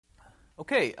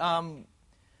Okay, I'm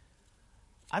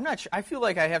not sure. I feel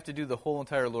like I have to do the whole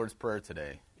entire Lord's Prayer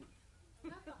today.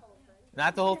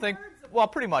 Not the whole thing? Well,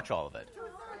 pretty much all of it.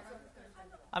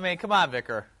 I mean, come on,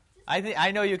 Vicar.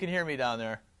 I know you can hear me down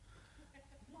there.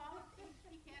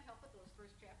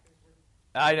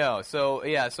 I know. So,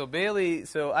 yeah, so Bailey,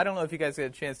 I don't know if you guys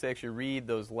had a chance to actually read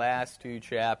those last two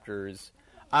chapters.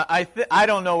 I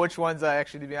don't know which ones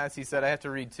to be honest, he said I have to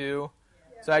read two.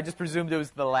 So I just presumed it was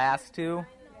the last two.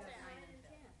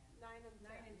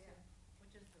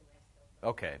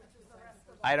 Okay.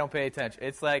 I don't pay attention.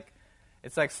 It's like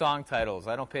song titles.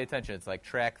 I don't pay attention. It's like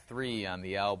track 3 on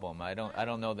the album. I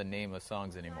don't know the name of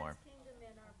songs anymore.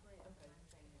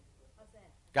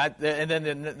 Got and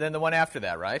then the one after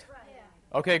that, right?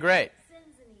 Okay, great.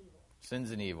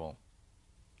 Sins and evil.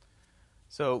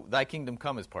 So, Thy kingdom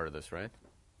come is part of this, right?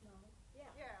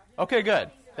 Okay,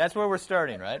 good. That's where we're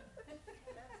starting, right?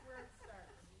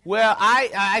 Well,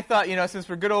 I thought, since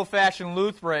we're good old-fashioned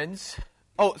Lutherans.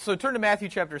 Oh, so turn to Matthew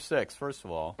chapter 6, first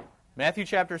of all. Matthew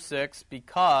chapter 6,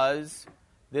 because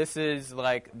this is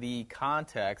like the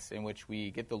context in which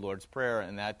we get the Lord's Prayer,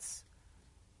 and that's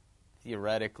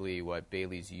theoretically what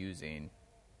Bailey's using.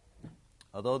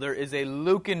 Although there is a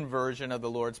Lucan version of the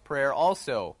Lord's Prayer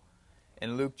also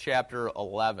in Luke chapter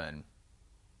 11.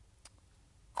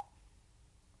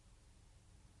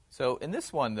 So in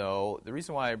this one, though, the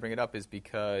reason why I bring it up is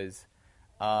because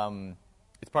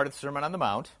it's part of the Sermon on the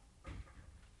Mount.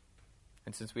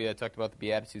 And since we had talked about the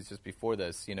Beatitudes just before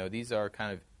this, these are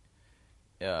kind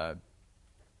of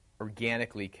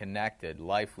organically connected,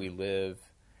 life we live.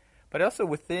 But also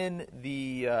within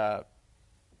the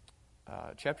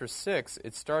chapter 6,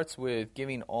 it starts with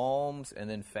giving alms and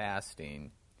then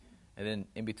fasting. And then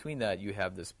in between that, you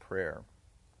have this prayer.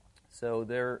 So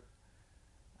the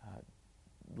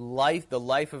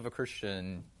life of a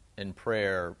Christian in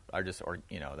prayer are just,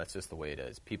 that's just the way it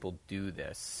is. People do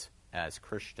this as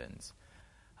Christians.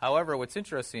 However, what's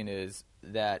interesting is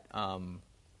that, so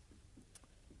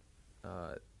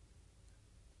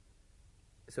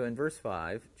in verse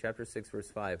 5, chapter 6,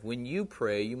 verse 5, when you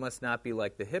pray, you must not be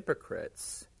like the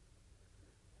hypocrites.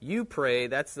 You pray,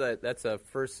 that's a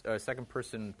second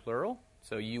person plural.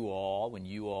 So you all, when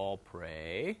you all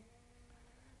pray.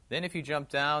 Then if you jump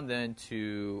down then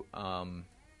to I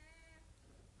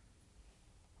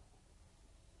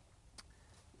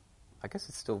guess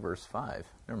it's still verse 5.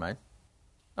 Never mind.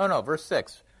 Oh no, verse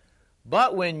 6.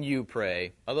 But when you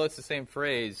pray, although it's the same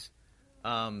phrase,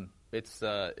 it's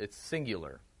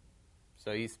singular.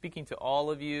 So he's speaking to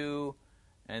all of you,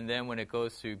 and then when it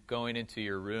goes to going into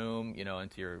your room,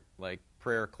 into your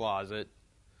prayer closet,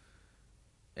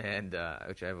 and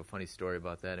which I have a funny story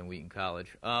about that in Wheaton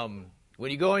College. When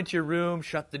you go into your room,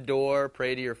 shut the door,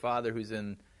 pray to your Father who's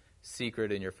in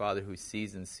secret, and your Father who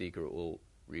sees in secret will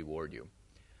reward you.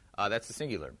 That's the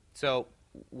singular. So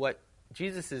what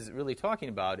Jesus is really talking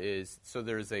about is, so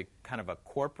there's a kind of a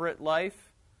corporate life,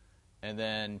 and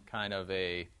then kind of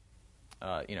a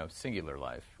singular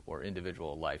life or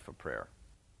individual life of prayer.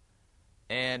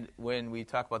 And when we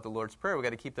talk about the Lord's Prayer, we've got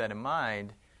to keep that in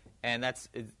mind. And that's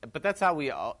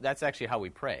actually how we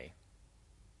pray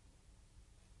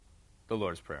the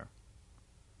Lord's Prayer.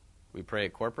 We pray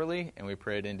it corporately and we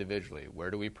pray it individually. Where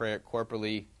do we pray it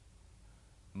corporately?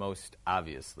 Most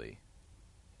obviously,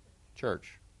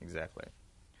 church. Exactly.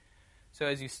 So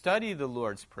as you study the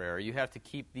Lord's Prayer, you have to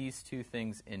keep these two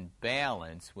things in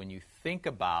balance when you think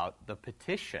about the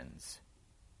petitions.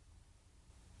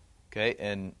 Okay,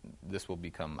 and this will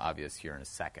become obvious here in a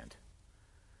second.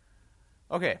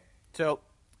 Okay, so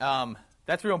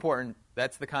that's real important.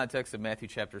 That's the context of Matthew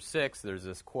chapter 6. There's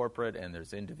this corporate and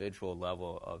there's individual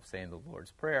level of saying the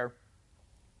Lord's Prayer.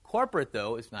 Corporate,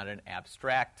 though, is not an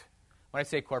abstract. When I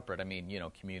say corporate, I mean,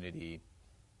 community,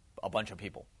 a bunch of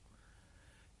people.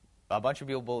 A bunch of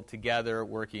people together,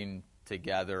 working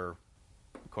together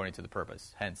according to the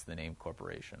purpose, hence the name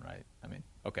corporation, right?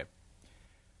 Okay.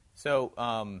 So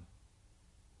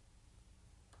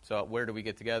where do we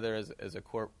get together as a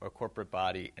corporate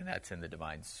body? And that's in the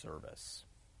divine service.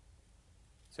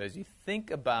 So as you think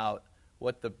about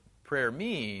what the prayer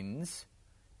means,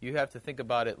 you have to think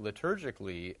about it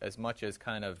liturgically as much as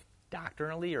kind of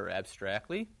doctrinally or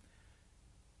abstractly.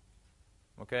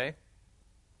 Okay?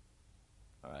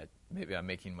 All right. Maybe I'm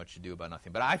making much ado about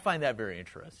nothing, but I find that very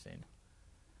interesting.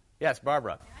 Yes,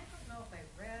 Barbara. I don't know if I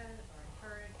read or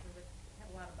heard, because I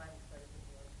have a lot of Bible studies with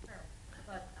the Lord's Prayer,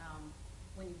 but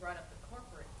when you brought up the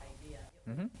corporate idea,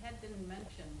 it had been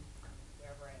mentioned,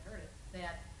 wherever I heard it,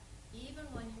 that even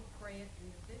when you pray it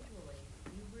individually,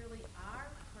 you really are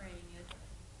praying it.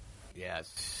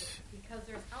 Yes. Because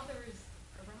there's others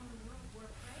around the world who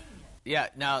are praying it. Yeah,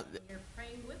 now... You're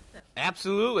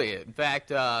Absolutely. In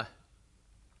fact,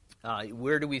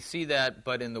 where do we see that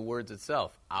but in the words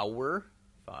itself? Our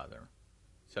Father.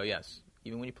 So yes,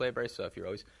 even when you play it by yourself, you're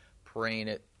always praying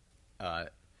it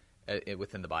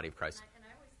within the body of Christ. And I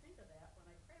always think of that when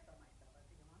I pray by myself. I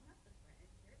think, well, I'm not just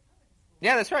praying. You're telling us.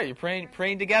 Yeah, that's right. You're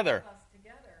praying together.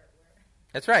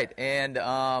 That's right. And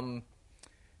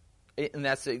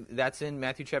that's in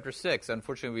Matthew chapter 6.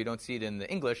 Unfortunately, we don't see it in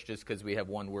the English just because we have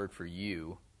one word for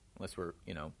you, unless we're,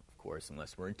 of course,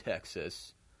 unless we're in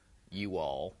Texas, you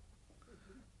all,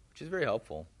 which is very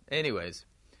helpful. Anyways,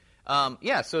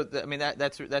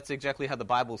 that's exactly how the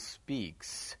Bible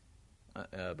speaks,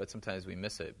 but sometimes we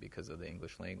miss it because of the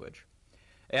English language.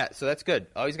 Yeah, so that's good.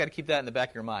 Always got to keep that in the back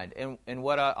of your mind. And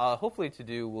what I'll hopefully to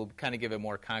do will kind of give a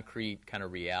more concrete kind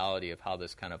of reality of how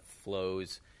this kind of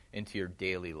flows into your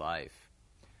daily life.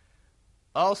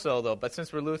 Also, though, but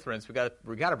since we're Lutherans, we got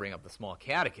to bring up the small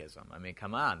catechism. I mean,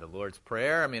 come on, the Lord's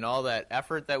Prayer. I mean, all that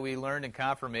effort that we learned in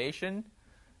confirmation.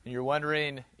 And you're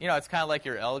wondering, it's kind of like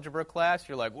your algebra class.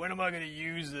 You're like, when am I going to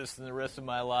use this in the rest of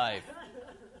my life?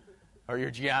 Or your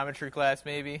geometry class,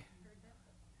 maybe.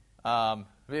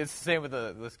 It's the same with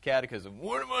this catechism.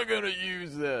 When am I going to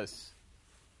use this?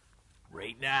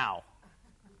 Right now.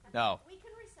 No. We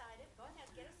can recite it. Go ahead,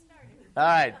 get us started. All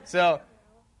right, so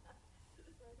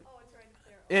Oh, it's right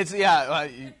there. it's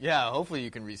hopefully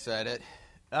you can recite it.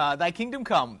 Thy kingdom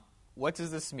come. What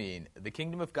does this mean? The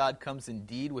kingdom of God comes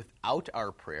indeed without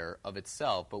our prayer of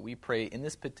itself, but we pray in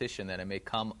this petition that it may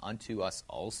come unto us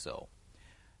also.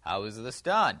 How is this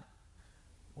done?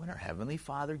 When our Heavenly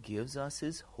Father gives us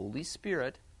His Holy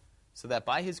Spirit, so that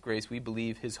by His grace we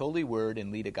believe His holy word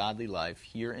and lead a godly life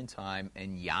here in time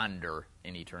and yonder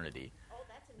in eternity.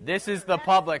 This is the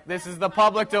public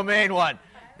domain one.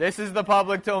 This is the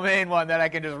public domain one that I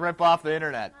can just rip off the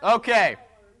internet. Okay.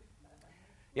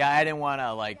 Yeah, I didn't want to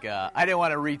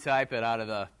retype it out of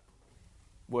the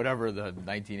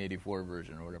 1984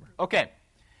 version or whatever. Okay.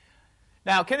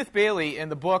 Now, Kenneth Bailey, in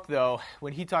the book, though,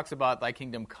 when he talks about Thy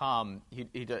Kingdom Come,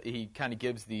 he kind of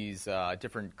gives these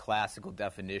different classical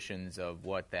definitions of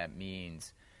what that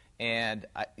means. And,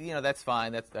 that's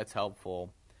fine. That's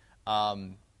helpful.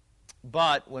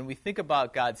 But when we think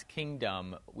about God's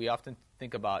kingdom, we often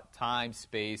think about time,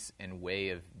 space, and way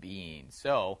of being.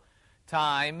 So,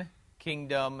 time,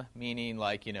 kingdom, meaning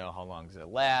like, how long does it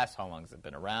last? How long has it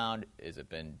been around? Has it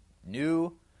been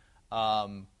new?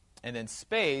 And then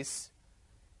space...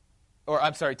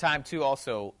 time too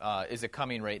also, is it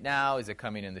coming right now? Is it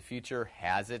coming in the future?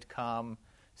 Has it come?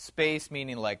 Space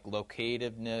meaning like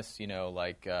locativeness,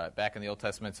 back in the Old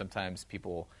Testament, sometimes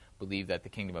people believe that the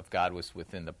kingdom of God was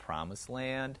within the promised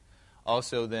land.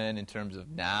 Also then, in terms of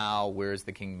now, where is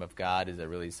the kingdom of God? Is it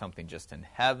really something just in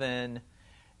heaven?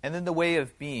 And then the way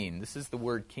of being. This is the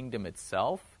word kingdom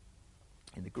itself.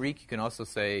 In the Greek, you can also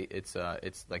say it's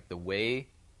like the way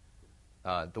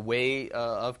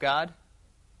of God.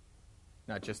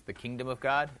 Not just the kingdom of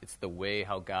God, it's the way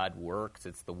how God works,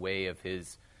 it's the way of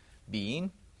His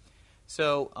being.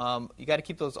 So you got to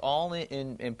keep those all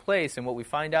in place, and what we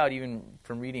find out even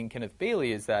from reading Kenneth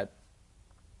Bailey is that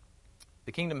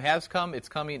the kingdom has come, it's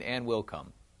coming, and will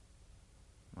come.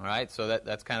 All right, so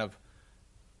that's kind of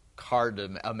hard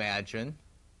to imagine,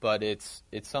 but it's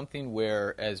something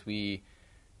where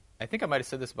I think I might have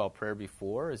said this about prayer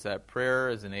before, is that prayer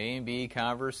is an A and B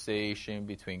conversation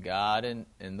between God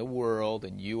and the world,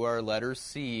 and you are letter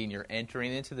C, and you're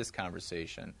entering into this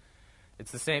conversation.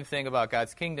 It's the same thing about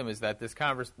God's kingdom, is that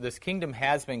this kingdom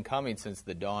has been coming since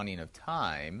the dawning of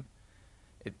time.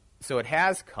 So it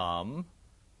has come,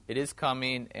 it is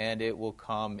coming, and it will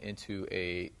come into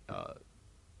a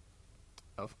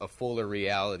fuller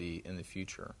reality in the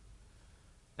future.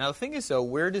 Now the thing is, though,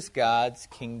 where does God's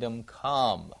kingdom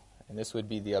come? And this would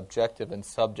be the objective and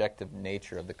subjective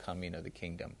nature of the coming of the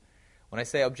kingdom. When I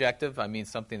say objective, I mean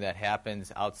something that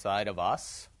happens outside of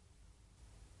us.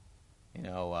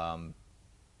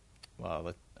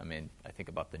 I think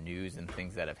about the news and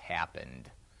things that have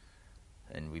happened.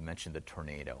 And we mentioned the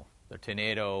tornado. The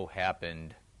tornado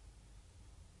happened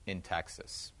in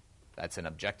Texas. That's an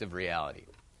objective reality.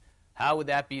 How would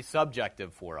that be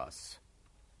subjective for us?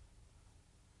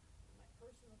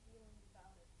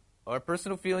 Or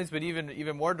personal feelings, but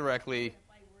even more directly,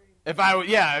 if I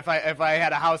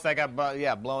had a house that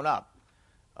got blown up.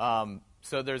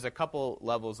 So there's a couple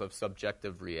levels of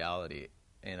subjective reality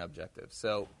and objective.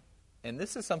 So, and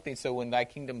this is something. So when Thy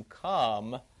kingdom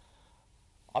come,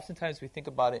 oftentimes we think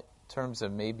about it in terms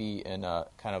of maybe in a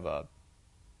kind of a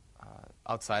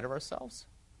outside of ourselves.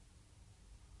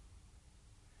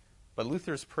 But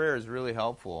Luther's prayer is really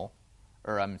helpful,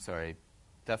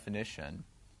 definition.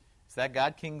 Is that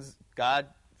God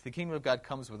the kingdom of God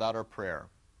comes without our prayer,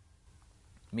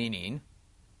 meaning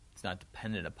it's not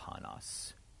dependent upon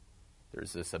us.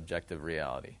 There's this objective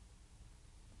reality.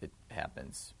 It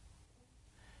happens.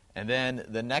 And then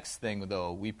the next thing,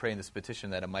 though, we pray in this petition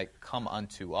that it might come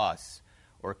unto us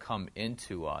or come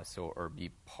into us or be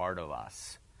part of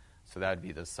us. So that would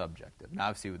be the subjective. Now,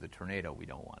 obviously, with the tornado, we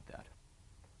don't want that.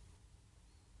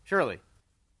 Shirley. It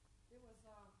was,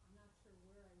 I'm not sure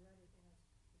where I read it in the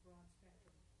broad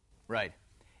spectrum. Right.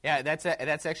 Yeah,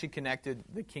 that's actually connected,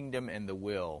 the kingdom and the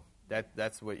will.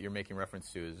 That's what you're making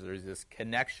reference to, is there's this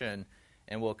connection,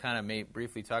 and we'll kind of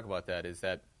briefly talk about that, is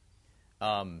that,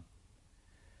 well,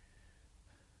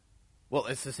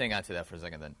 let's just hang on to that for a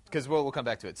second then, because we'll come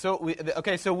back to it. So,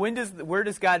 where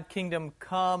does God's kingdom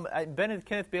come?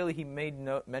 Kenneth Bailey, he made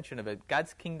mention of it.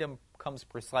 God's kingdom comes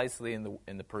precisely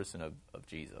in the person of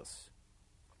Jesus.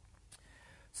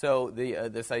 So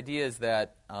this idea is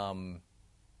that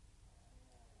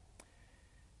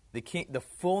the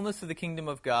fullness of the kingdom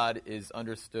of God is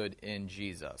understood in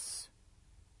Jesus.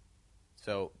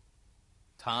 So,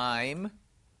 time,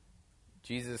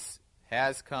 Jesus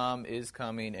has come, is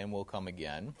coming, and will come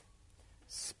again.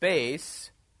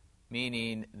 Space,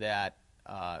 meaning that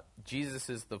Jesus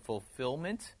is the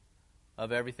fulfillment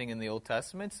of everything in the Old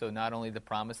Testament. So not only the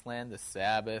Promised Land, the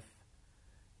Sabbath,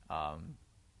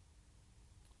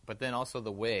 but then also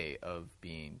the way of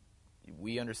being.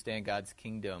 We understand God's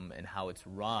kingdom and how it's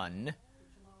run.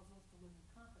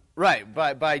 Right,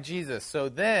 by Jesus. So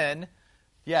then,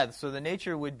 so the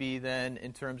nature would be then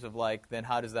in terms of then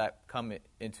how does that come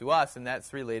into us? And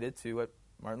that's related to what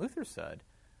Martin Luther said.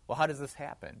 Well, how does this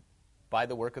happen? By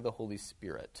the work of the Holy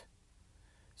Spirit.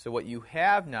 So what you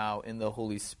have now in the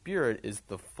Holy Spirit is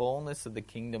the fullness of the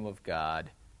kingdom of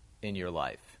God in your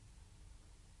life.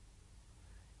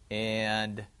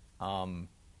 And of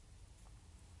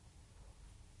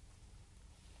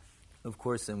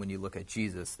course, then when you look at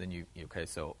Jesus, then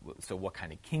so what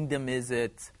kind of kingdom is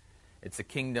it? It's a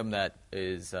kingdom that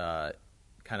is kind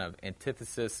of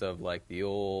antithesis of the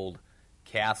old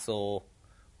castle,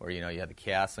 where you had the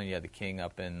castle and you had the king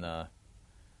up in the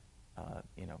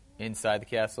inside the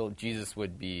castle. Jesus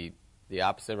would be the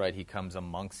opposite, right? He comes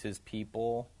amongst his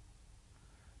people.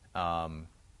 Then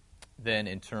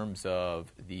in terms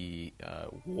of the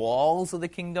walls of the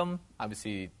kingdom,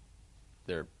 obviously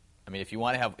if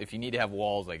you need to have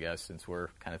walls, I guess, since we're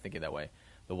kind of thinking that way,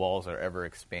 the walls are ever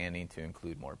expanding to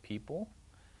include more people.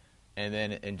 And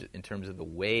then in terms of the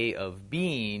way of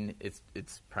being, it's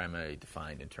primarily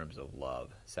defined in terms of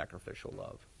love, sacrificial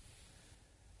love.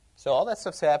 So all that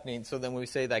stuff's happening. So then when we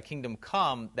say thy kingdom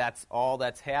come, that's all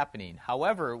that's happening.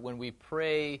 However, when we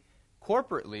pray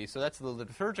corporately, so that's the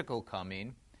liturgical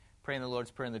coming, praying the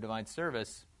Lord's Prayer in the divine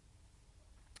service,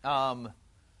 we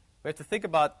have to think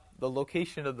about the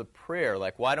location of the prayer.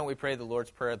 Why don't we pray the Lord's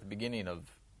Prayer at the beginning of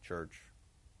church?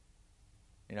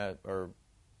 Or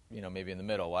maybe in the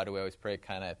middle. Why do we always pray it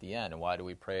kind of at the end? And why do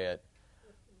we pray it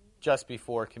just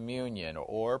before communion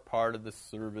or part of the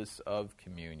service of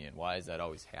communion? Why does that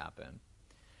always happen?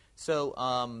 So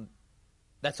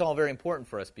that's all very important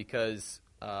for us, because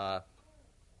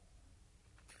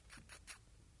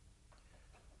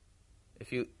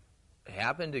if you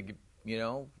happen to,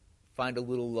 find a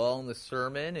little lull in the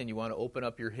sermon and you want to open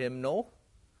up your hymnal,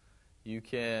 you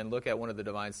can look at one of the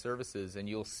divine services, and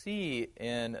you'll see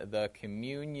in the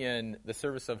communion, the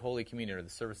service of Holy Communion, or the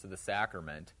service of the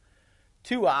sacrament,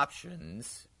 two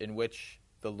options in which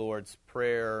the Lord's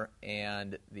Prayer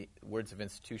and the words of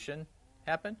institution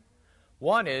happen.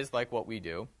 One is like what we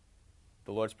do.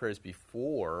 The Lord's Prayer is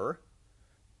before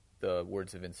the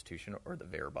words of institution, or the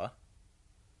verba.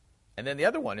 And then the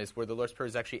other one is where the Lord's Prayer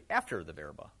is actually after the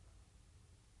verba.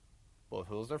 Both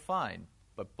of those are fine,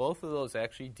 but both of those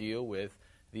actually deal with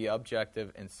the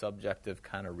objective and subjective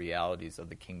kind of realities of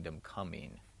the kingdom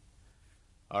coming.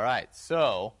 All right,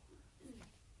 so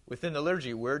within the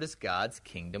liturgy, where does God's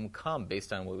kingdom come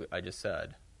based on what I just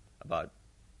said about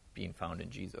being found in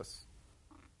Jesus?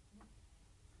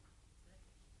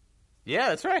 Yeah,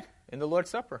 that's right, in the Lord's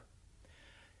Supper.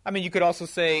 You could also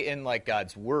say in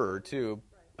God's Word too.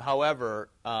 Right. However,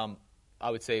 I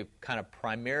would say kind of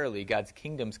primarily God's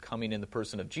kingdom's coming in the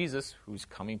person of Jesus, who's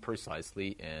coming precisely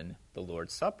in the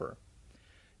Lord's Supper.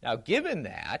 Now, given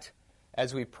that,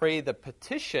 as we pray the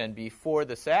petition before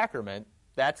the sacrament,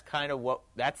 that's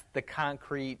the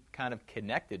concrete kind of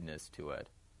connectedness to it.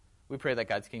 We pray that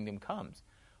God's kingdom comes.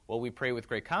 Well, we pray with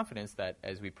great confidence that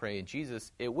as we pray in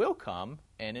Jesus, it will come,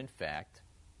 and in fact,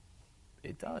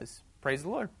 it does. Praise the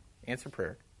Lord. Answer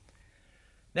prayer.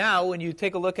 Now, when you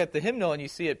take a look at the hymnal and you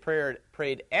see it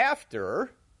prayed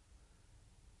after,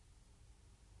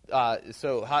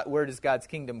 where does God's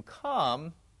kingdom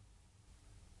come?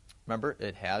 Remember,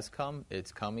 it has come,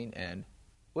 it's coming, and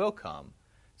will come.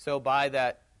 So by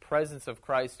that presence of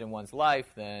Christ in one's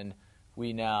life, then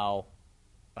we now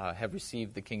have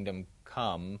received the kingdom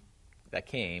come, that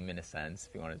came, in a sense,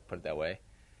 if you want to put it that way.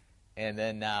 And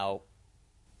then now,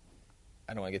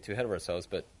 I don't want to get too ahead of ourselves,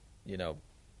 but,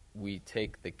 we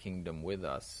take the kingdom with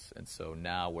us. And so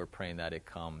now we're praying that it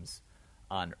comes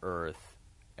on earth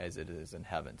as it is in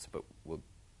heaven. But we'll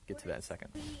get to that in a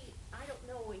second. I don't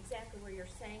know exactly where you're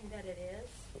saying that it is.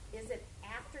 Is it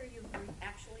after you've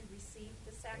actually received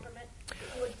the sacrament?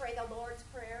 You would pray the Lord's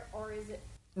Prayer, or is it?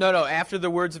 No, after the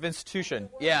words of institution.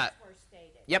 The words yeah. were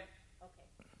stated. Yep. Okay.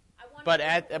 But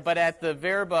at the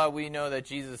verba, we know that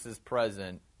Jesus is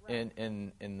present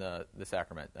in the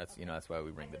sacrament. That's that's why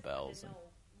we ring the bells.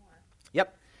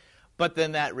 Yep. But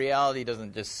then that reality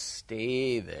doesn't just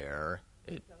stay there.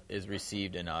 It is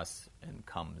received in us and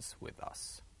comes with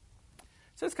us.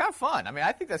 So it's kind of fun. I mean,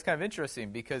 I think that's kind of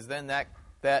interesting because then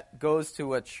that goes to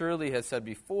what Shirley has said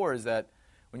before, is that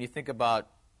when you think about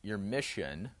your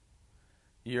mission,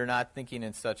 you're not thinking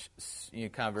in such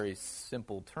kind of very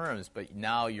simple terms, but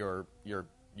now your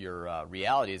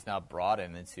reality is now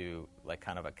broadened into like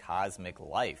kind of a cosmic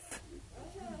life.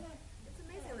 It's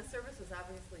amazing. The service was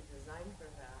obviously designed for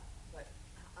that, but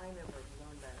I never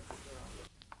learned that as a girl.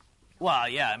 Well,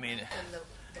 yeah, I mean, And the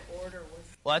order was.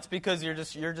 well, that's because you're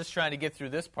just trying to get through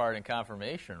this part in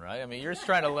confirmation, right? I mean, you're just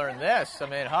trying to learn this. I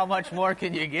mean, how much more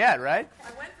can you get, right? I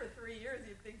went for 3 years.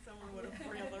 You'd think someone would have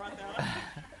been able to run that.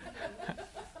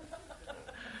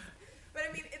 But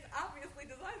I mean, it's obviously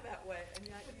designed that way, and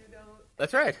yet you don't.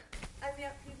 That's right. And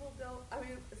yet people don't. I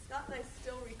mean, Scott and I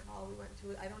still recall we went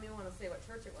to. I don't even want to say what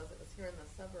church it was. It was here in the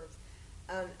suburbs.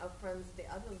 And a friend's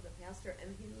dad was the pastor,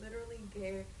 and he literally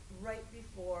gave right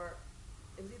before.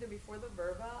 It was either before the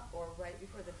verba or right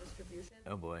before the distribution.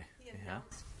 Oh boy. He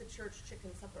announced the church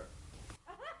chicken supper.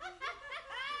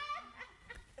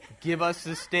 Give us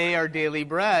this day our daily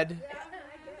bread.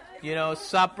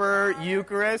 Supper,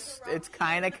 Eucharist, it's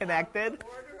kind of connected.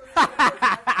 Yeah,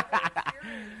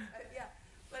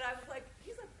 but I was like,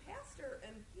 he's a pastor,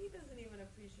 and he doesn't even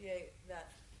appreciate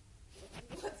that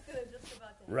what's going to just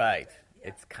about to happen. Right. Yeah.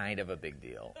 It's kind of a big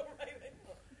deal. Right, I know.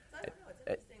 So I don't know. It's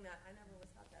interesting that I never was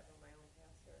taught that by my own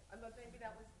pastor. But maybe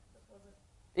that wasn't.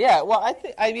 Yeah, well, I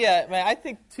think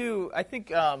too.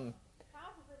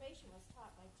 Confirmation was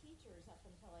taught by teachers up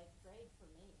until 8th grade for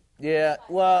me. Yeah,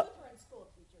 well, Lutheran school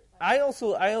teachers. I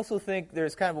also think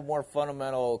there's kind of a more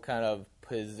fundamental kind of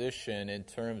position in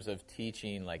terms of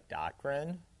teaching like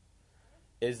doctrine,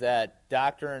 is that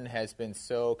doctrine has been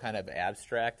so kind of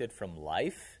abstracted from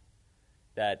life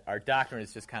that our doctrine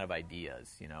is just kind of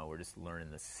ideas. We're just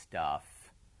learning the stuff,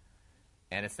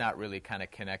 and it's not really kind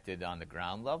of connected on the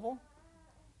ground level.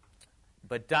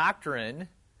 But doctrine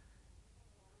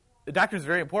is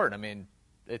very important. I mean,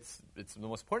 it's the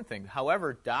most important thing.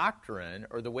 However, doctrine,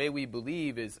 or the way we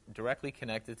believe, is directly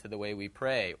connected to the way we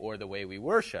pray or the way we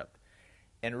worship.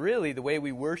 And really, the way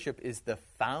we worship is the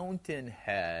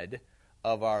fountainhead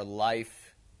of our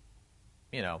life,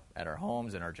 at our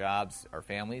homes, in our jobs, our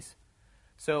families.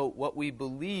 So what we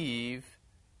believe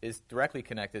is directly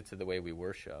connected to the way we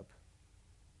worship.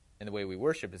 And the way we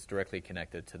worship is directly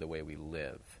connected to the way we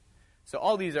live. So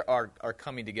all these are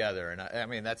coming together. And I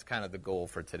mean, that's kind of the goal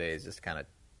for today, is just kind of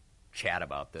chat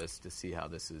about this to see how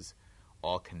this is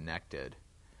all connected.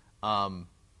 And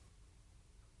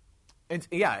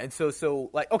so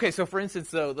for instance,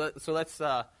 so let's,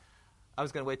 I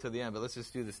was going to wait till the end, but let's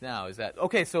just do this now.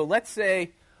 So let's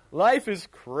say life is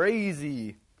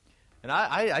crazy. And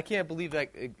I can't believe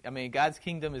that, God's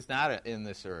kingdom is not in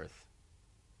this earth.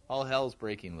 All hell's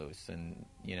breaking loose, and,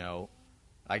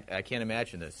 I can't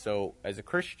imagine this. So as a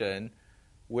Christian,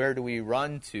 where do we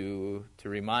run to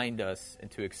remind us and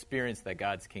to experience that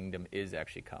God's kingdom is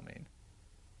actually coming?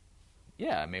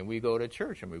 Yeah, we go to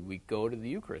church, we go to the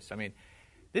Eucharist.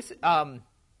 This, it's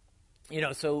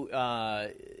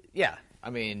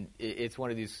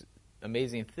one of these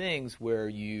amazing things where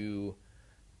you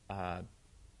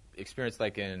experience,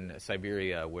 like in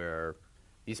Siberia, where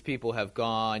these people have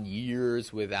gone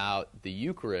years without the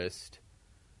Eucharist,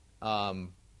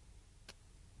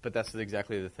 but that's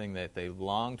exactly the thing that they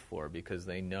longed for, because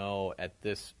they know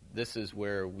this is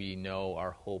where we know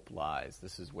our hope lies.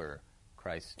 This is where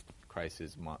Christ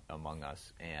is among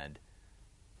us and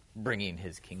bringing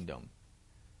his kingdom.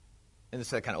 And this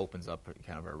kind of opens up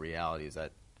kind of our reality, is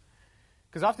that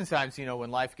because oftentimes, when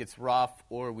life gets rough,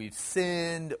 or we've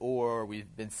sinned, or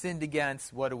we've been sinned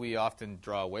against, what do we often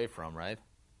draw away from, right?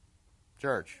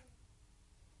 Church.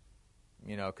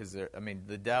 because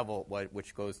the devil,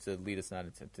 which goes to lead us not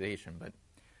into temptation, but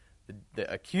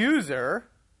the accuser,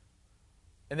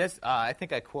 and this, I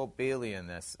think I quote Bailey in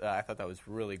this. I thought that was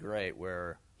really great,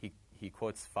 where he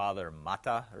quotes Father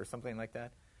Mata or something like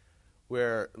that,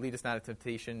 where lead us not into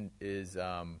temptation is,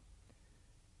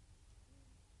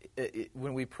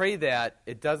 when we pray that,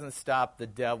 it doesn't stop the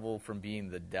devil from being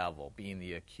the devil, being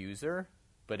the accuser,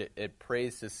 but it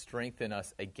prays to strengthen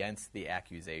us against the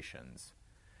accusations.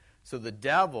 So the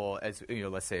devil, as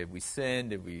let's say we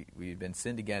sinned and we've been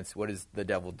sinned against, what is the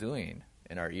devil doing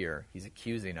in our ear? He's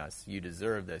accusing us. You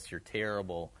deserve this. You're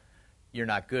terrible. You're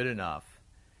not good enough.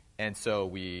 And so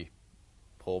we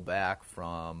pull back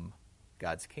from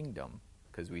God's kingdom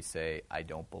because we say, I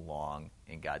don't belong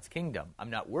in God's kingdom. I'm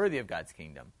not worthy of God's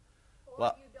kingdom.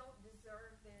 Or you don't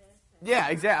deserve this. Yeah,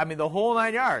 exactly. The whole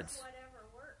 9 yards. Whatever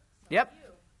works. Yep.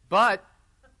 You. But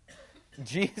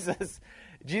Jesus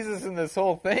in this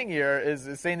whole thing here is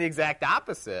saying the exact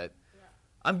opposite. Yeah.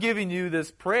 I'm giving you this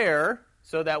prayer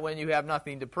so that when you have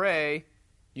nothing to pray,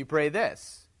 you pray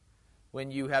this.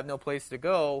 When you have no place to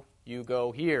go, you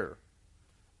go here.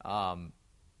 And,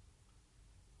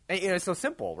 it's so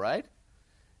simple, right?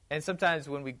 And sometimes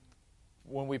when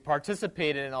we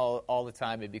participate in it all the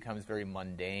time, it becomes very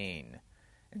mundane.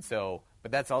 And so,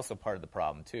 but that's also part of the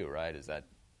problem too, right? Is that,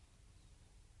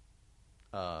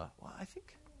 I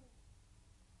think,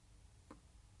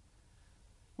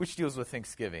 which deals with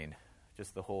Thanksgiving,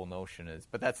 just the whole notion is,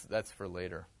 but that's for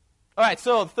later. All right,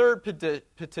 so third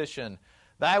petition,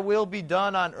 thy will be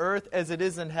done on earth as it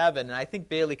is in heaven. And I think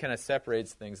Bailey kind of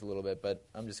separates things a little bit, but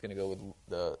I'm just going to go with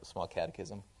the small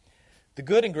catechism. The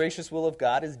good and gracious will of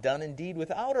God is done indeed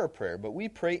without our prayer, but we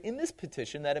pray in this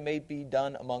petition that it may be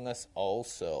done among us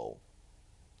also.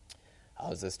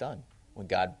 How is this done? When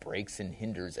God breaks and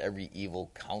hinders every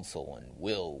evil counsel and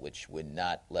will which would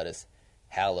not let us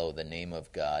hallow the name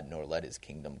of God, nor let his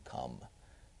kingdom come,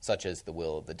 such as the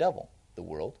will of the devil, the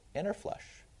world, and our flesh,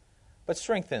 but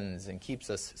strengthens and keeps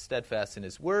us steadfast in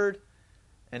his word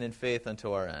and in faith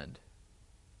unto our end.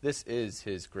 This is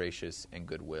his gracious and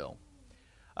good will.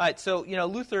 All right, so,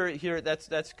 Luther here, that's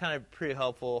kind of pretty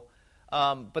helpful.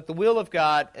 But the will of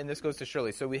God, and this goes to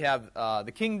Shirley, so we have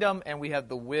the kingdom and we have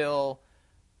the will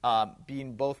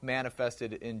being both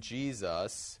manifested in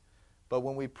Jesus. But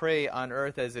when we pray on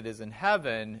earth as it is in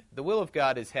heaven, the will of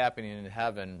God is happening in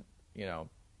heaven,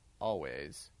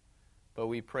 always. But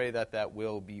we pray that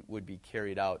will would be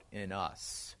carried out in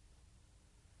us.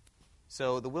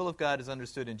 So the will of God is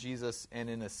understood in Jesus, and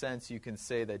in a sense you can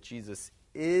say that Jesus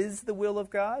is the will of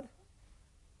God.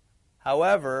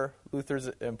 However, Luther's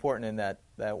important in that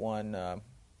one,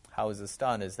 how is this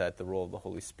done, is that the role of the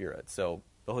Holy Spirit. So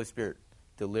the Holy Spirit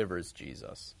delivers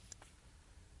Jesus.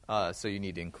 So you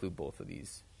need to include both of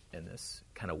these in this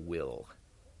kind of will.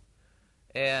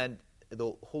 And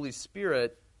the Holy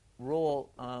Spirit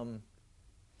role,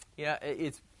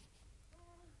 it's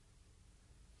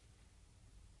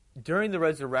during the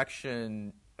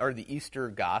resurrection or the Easter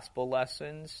gospel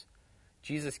lessons,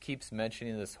 Jesus keeps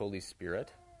mentioning this Holy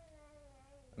Spirit.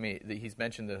 He's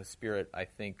mentioned the Spirit, I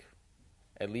think,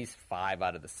 at least 5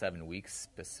 out of the 7 weeks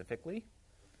specifically,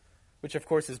 which, of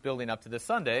course, is building up to this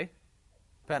Sunday,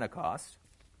 Pentecost.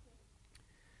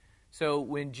 So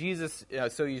when Jesus,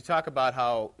 so you talk about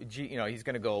how, he's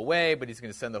going to go away, but he's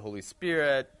going to send the Holy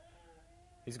Spirit.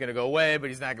 He's going to go away, but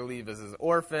he's not going to leave us as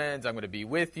orphans. I'm going to be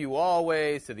with you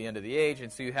always to the end of the age.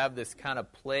 And so you have this kind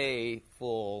of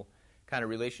playful kind of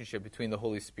relationship between the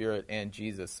Holy Spirit and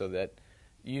Jesus, so that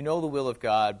you know the will of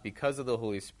God because of the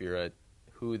Holy Spirit,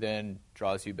 who then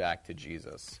draws you back to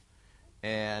Jesus.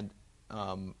 And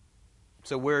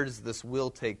so where does this will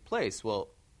take place? Well,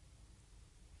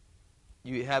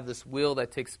 you have this will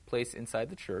that takes place inside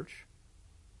the church.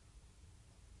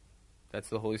 That's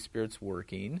the Holy Spirit's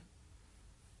working.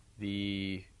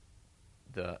 The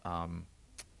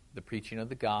preaching of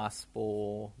the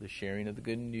gospel, the sharing of the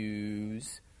good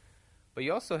news. But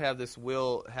you also have this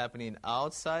will happening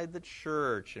outside the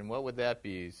church, and what would that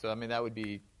be? So, that would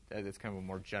be, that's kind of a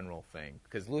more general thing.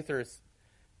 Because Luther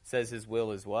says his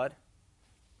will is what?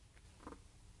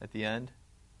 At the end?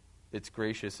 It's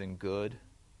gracious and good,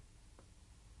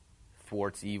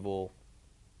 thwarts evil,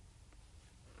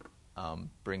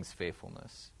 brings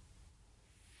faithfulness.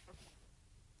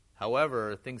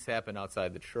 However, things happen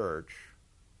outside the church,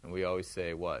 and we always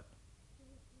say, what?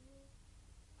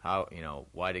 How,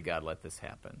 why did God let this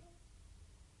happen?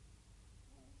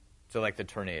 So like the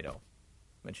tornado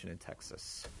mentioned in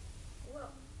Texas.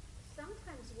 Well,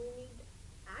 sometimes we need,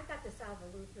 I got this out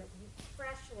of the Lutheran,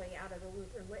 freshly out of the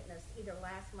Lutheran Witness, either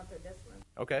last month or this month.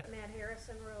 Okay. Matt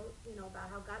Harrison wrote,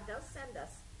 about how God does send us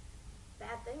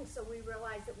bad things. So we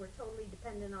realize that we're totally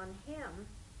dependent on Him.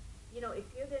 You know, if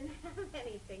you didn't have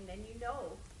anything, then you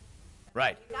know.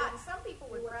 Right. God, some people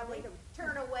would probably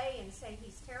turn away and say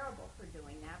He's terrible for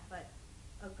doing that, but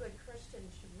a good Christian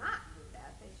should not do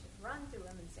that. They should run to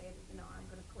Him and say, I'm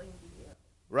going to cling to you.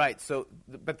 Right. So,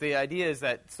 but the idea is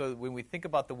that, so when we think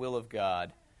about the will of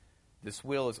God, this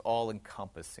will is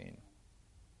all-encompassing.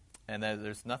 And that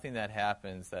there's nothing that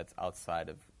happens that's outside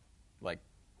of, like,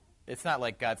 it's not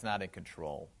like God's not in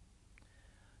control.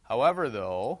 However,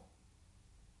 though...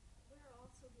 Where are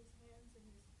also His hands and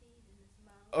His feet and His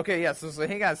mouth? Okay, yeah, so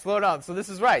hang on, slow down. So this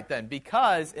is right, then.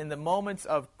 Because in the moments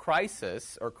of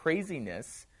crisis or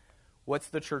craziness, what's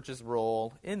the church's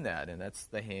role in that? And that's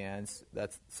the hands.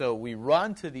 So we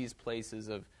run to these places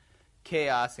of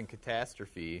chaos and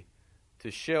catastrophe to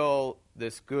show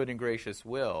this good and gracious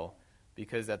will,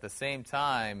 because at the same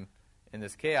time, in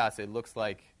this chaos, it looks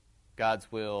like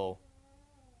God's will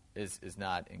is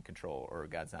not in control, or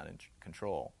God's not in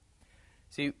control.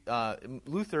 See,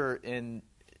 Luther,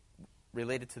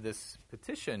 related to this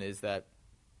petition, is that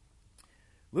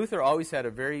Luther always had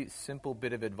a very simple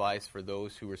bit of advice for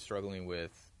those who were struggling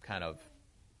with kind of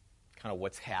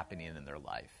what's happening in their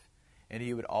life. And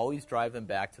he would always drive them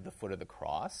back to the foot of the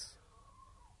cross,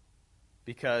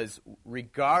 because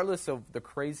regardless of the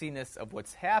craziness of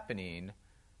what's happening,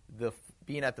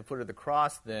 being at the foot of the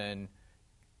cross then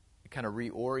kind of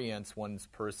reorients one's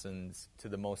persons to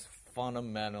the most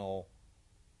fundamental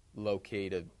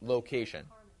location.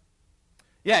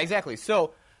 Yeah, exactly.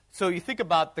 So you think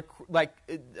about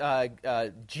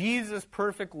Jesus'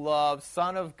 perfect love,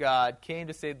 Son of God, came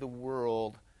to save the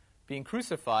world, being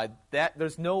crucified. That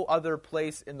there's no other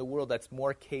place in the world that's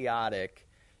more chaotic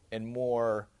and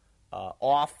more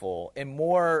awful and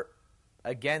more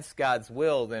against God's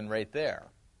will than right there.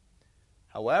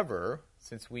 However,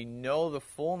 since we know the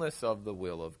fullness of the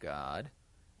will of God,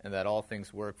 and that all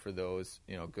things work for those,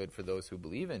 good for those who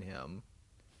believe in Him,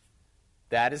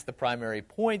 that is the primary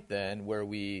point then where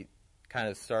we kind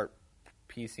of start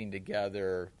piecing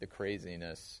together the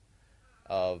craziness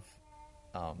of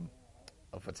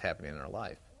what's happening in our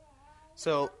life.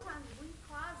 So sometimes we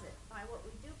cause it by what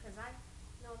we do, because I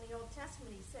know in the Old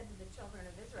Testament He said to the children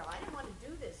of Israel, I didn't want to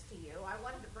do this to you. I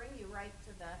wanted to bring you right to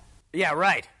the yeah,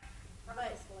 right.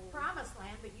 promised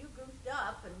land, but you goofed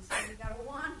up and said you got to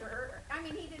wander. I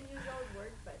mean, he didn't use those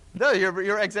words, but... No,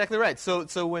 you're exactly right. So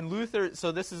when Luther,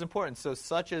 so this is important. So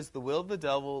such is the will of the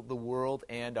devil, the world,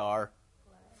 and our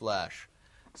flesh.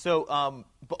 So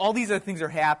but all these other things are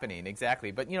happening,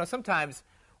 exactly. But, sometimes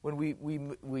when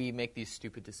we make these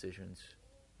stupid decisions,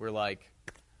 we're like,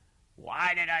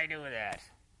 why did I do that?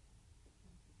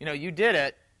 You did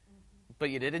it, but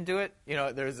you didn't do it.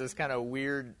 There's this kind of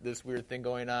weird thing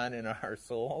going on in our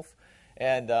souls.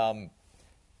 And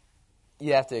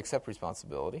you have to accept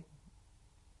responsibility.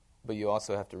 But you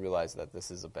also have to realize that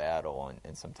this is a battle,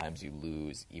 and sometimes you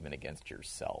lose even against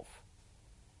yourself.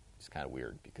 It's kind of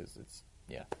weird because it's,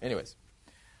 yeah. Anyways.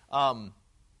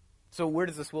 So where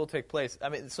does this will take place? I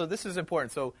mean, so this is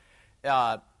important. So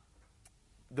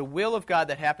the will of God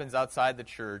that happens outside the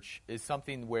church is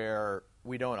something where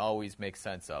we don't always make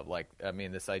sense of.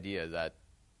 This idea that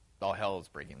all hell is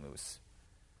breaking loose.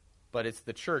 But it's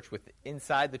the church,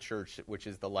 inside the church, which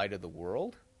is the light of the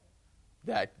world,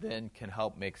 that then can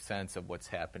help make sense of what's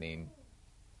happening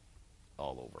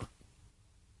all over.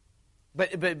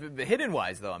 But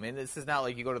hidden-wise, though, this is not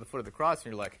like you go to the foot of the cross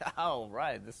and you're like, oh,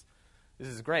 right, this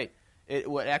is great. It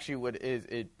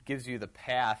gives you the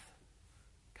path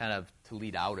kind of to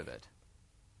lead out of it.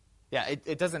 Yeah,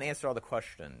 it doesn't answer all the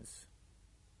questions.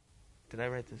 Did I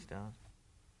write this down?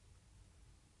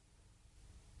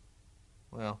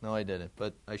 Well, no, I didn't,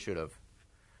 but I should have.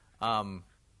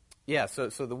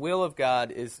 So the will of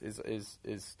God is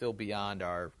still beyond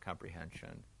our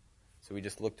comprehension. So we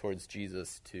just look towards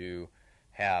Jesus to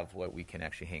have what we can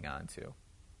actually hang on to.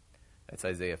 That's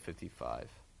Isaiah 55.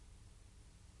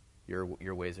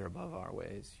 Your ways are above our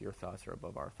ways. Your thoughts are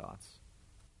above our thoughts.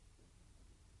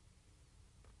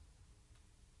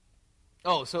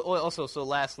 So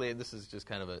lastly, this is just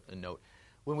kind of a note.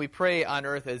 When we pray on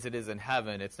earth as it is in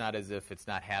heaven, it's not as if it's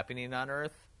not happening on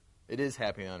earth. It is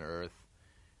happening on earth.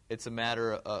 It's a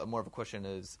matter, more of a question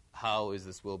is, how is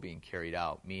this will being carried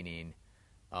out? Meaning,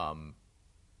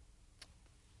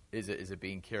 is it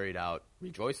being carried out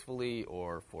rejoicefully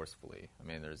or forcefully?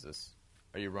 There's this,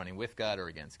 are you running with God or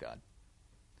against God?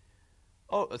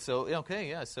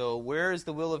 So where is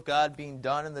the will of God being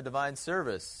done in the divine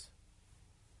service?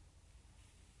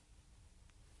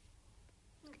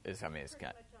 It's kind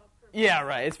of, yeah,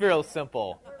 right. It's real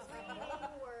simple.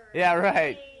 Yeah,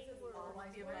 right.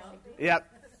 Yep.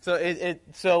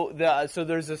 So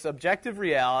there's this objective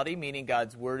reality, meaning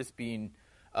God's word is being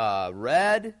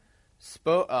read,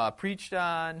 preached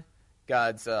on.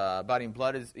 God's body and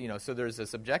blood is, so there's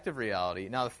this objective reality.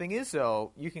 Now the thing is,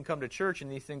 though, you can come to church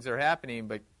and these things are happening,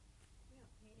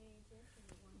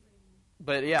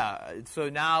 but yeah. So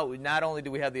now not only do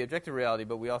we have the objective reality,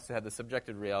 but we also have the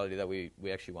subjective reality that we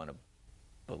actually want to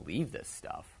believe this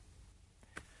stuff.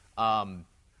 And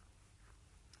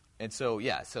so,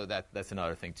 so that's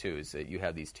another thing, too, is that you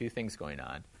have these two things going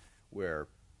on where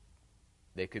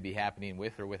they could be happening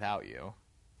with or without you.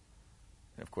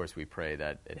 And, of course, we pray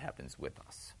that it happens with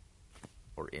us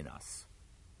or in us.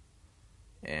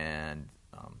 And,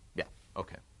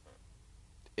 okay.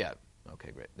 Yeah,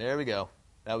 okay, great. There we go.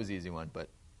 That was an easy one, but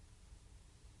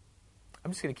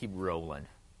I'm just going to keep rolling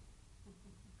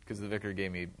because the vicar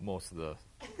gave me most of the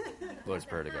Lord's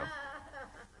Prayer to go.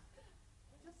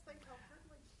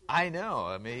 I know.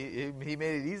 I mean, he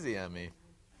made it easy on me.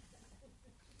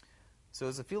 So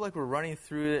does it feel like we're running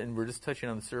through it and we're just touching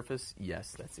on the surface?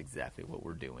 Yes, that's exactly what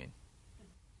we're doing.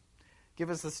 Give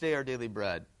us this day our daily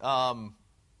bread.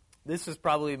 This is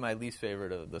probably my least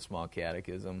favorite of the small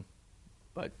catechism,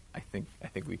 but I think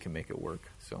we can make it work.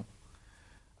 So,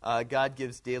 God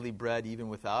gives daily bread even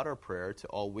without our prayer to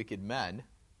all wicked men.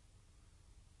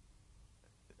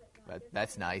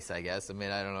 That's nice, I guess. I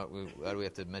mean, I don't know. Why do we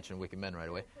have to mention wicked men right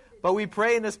away? But we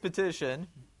pray in this petition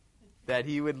that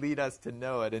he would lead us to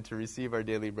know it and to receive our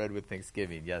daily bread with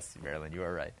thanksgiving. Yes, Marilyn, you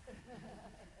are right.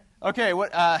 Okay,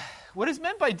 what is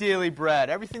meant by daily bread?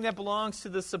 Everything that belongs to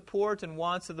the support and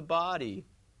wants of the body.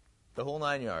 The whole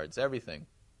 9 yards, everything.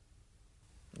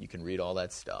 You can read all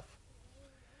that stuff.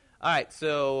 All right,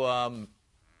 so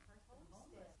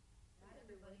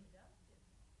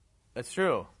that's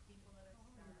true.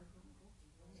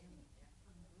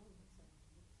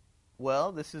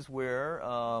 Well, this is where,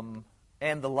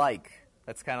 and the like.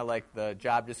 That's kind of like the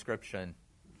job description.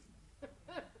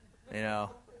 Yeah,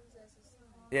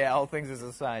 all things is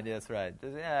assigned. Yeah, that's right.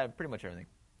 Yeah, pretty much everything.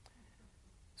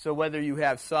 So whether you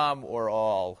have some or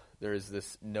all, there is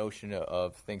this notion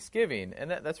of thanksgiving, and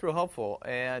that's real helpful.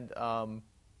 And I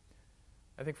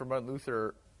think for Martin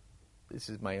Luther, this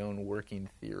is my own working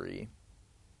theory,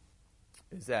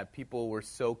 is that people were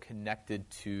so connected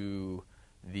to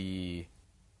the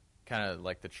kind of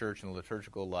like the church and the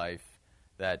liturgical life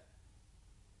that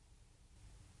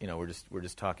we're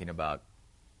just talking about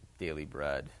daily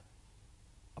bread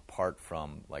apart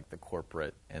from like the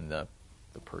corporate and the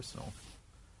personal.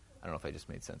 I don't know if I just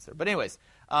made sense there, but anyways,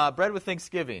 bread with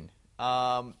thanksgiving.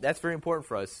 That's very important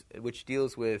for us, which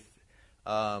deals with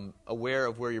aware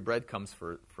of where your bread comes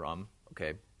from.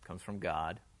 Okay, comes from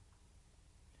God,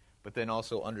 but then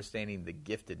also understanding the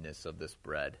giftedness of this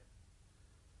bread.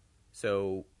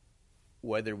 So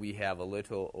whether we have a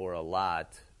little or a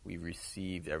lot, we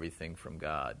received everything from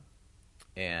God.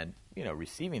 And,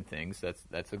 receiving things,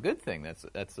 that's a good thing.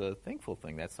 That's a thankful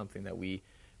thing. That's something that we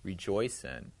rejoice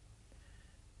in.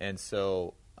 And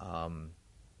so,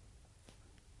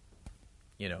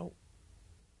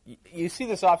 you see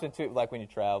this often, too, like when you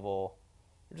travel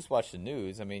or just watch the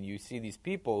news. I mean, you see these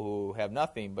people who have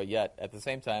nothing, but yet, at the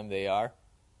same time, they are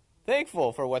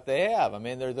thankful for what they have. I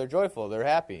mean, they're joyful. They're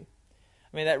happy.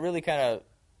 I mean, that really kind of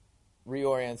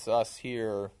reorients us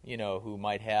here, who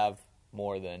might have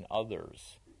more than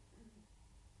others.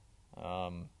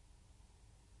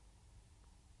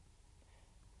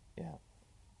 Yeah.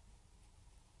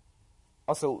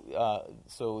 Also,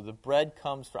 so the bread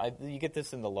comes from, you get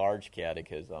this in the large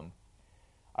catechism.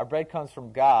 Our bread comes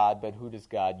from God, but who does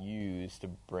God use to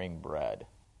bring bread?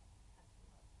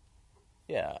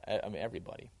 Yeah, I mean,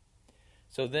 everybody.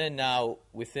 So then now,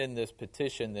 within this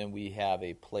petition, then we have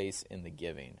a place in the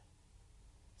giving.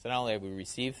 So not only have we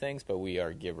received things, but we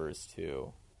are givers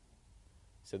too.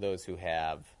 So those who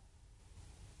have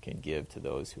can give to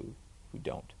those who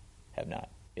don't, have not.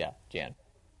 Yeah, Jan.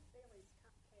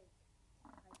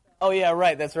 Oh, yeah,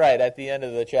 right, that's right, at the end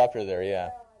of the chapter there, yeah.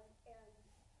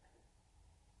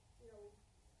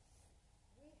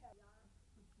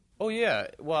 Oh, yeah,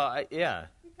 well, yeah.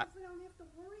 Because we don't have to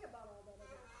worry about all that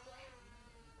other stuff.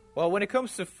 Well, when it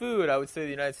comes to food, I would say the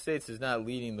United States is not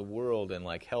leading the world in,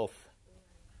 health.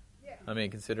 Yeah. I mean,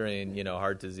 considering,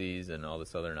 heart disease and all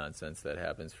this other nonsense that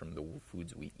happens from the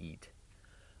foods we eat.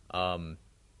 I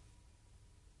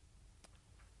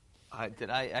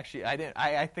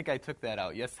think I took that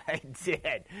out. Yes, I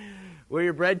did. Where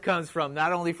your bread comes from,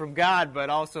 not only from God, but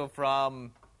also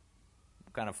from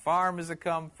what kind of farm does it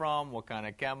come from, what kind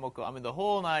of chemical. I mean, the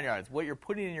whole 9 yards. What you're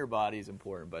putting in your body is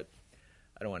important, but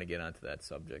I don't want to get onto that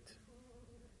subject.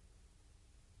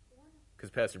 Because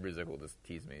Pastor Brizik will just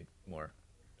tease me more.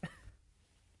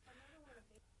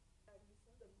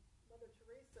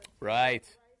 Right. rice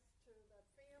to the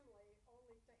family,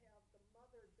 only to have the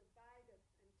mother divide it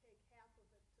and take half of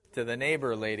it To the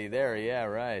neighbor lady there, yeah,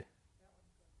 right.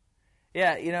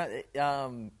 Yeah,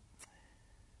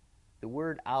 the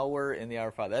word "our" in the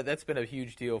Our Father, that's been a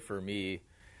huge deal for me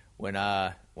when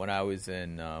I was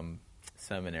in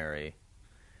seminary.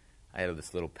 I had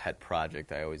this little pet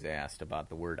project I always asked about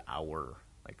the word "our."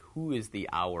 Like, who is the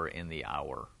 "our" in the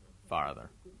Our Father?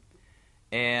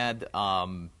 And,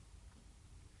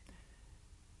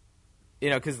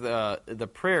 because the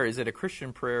prayer, is it a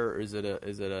Christian prayer or is it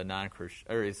a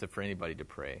non-Christian, or is it for anybody to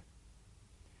pray?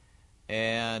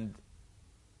 And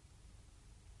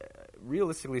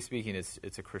realistically speaking,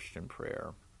 it's a Christian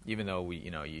prayer, even though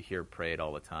you hear pray it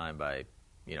all the time by,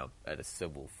 at a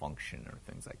civil function or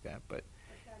things like that. But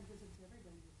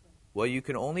well, you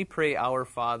can only pray Our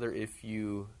Father if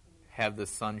you have the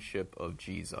sonship of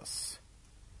Jesus.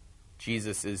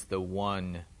 Jesus is the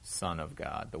one Son of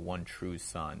God, the one true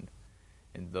Son.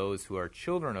 And those who are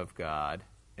children of God,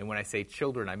 and when I say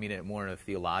children, I mean it more in a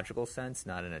theological sense,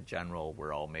 not in a general,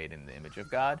 we're all made in the image of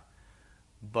God.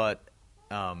 But,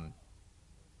 so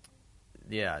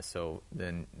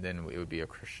then it would be a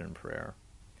Christian prayer.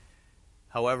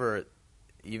 However,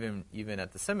 even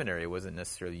at the seminary, it wasn't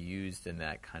necessarily used in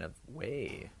that kind of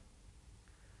way.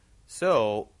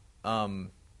 So,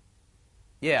 and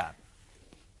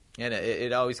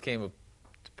it always came a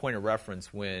point of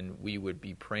reference when we would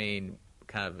be praying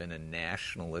kind of in a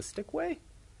nationalistic way,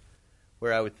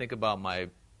 where I would think about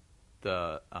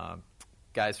the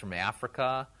guys from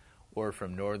Africa or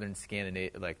from northern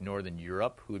Scandinavia, like northern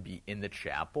Europe, who would be in the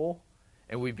chapel,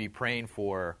 and we'd be praying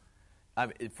for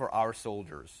our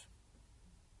soldiers.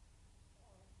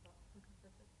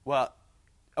 Well,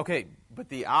 okay, but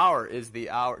the hour is the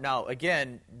hour. Now,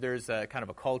 again, there's a kind of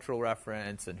a cultural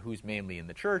reference and who's mainly in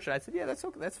the church. And I said, yeah, that's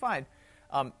okay, that's fine.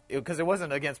 Because it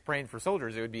wasn't against praying for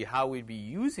soldiers. It would be how we'd be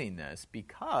using this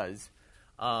because,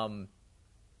 or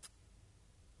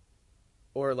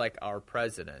like our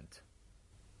president.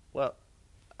 Well,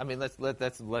 I mean, that's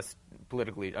less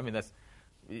politically. I mean,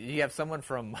 you have someone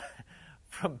from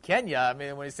Kenya. I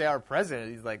mean, when you say our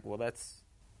president, he's like, well, that's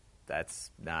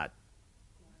not.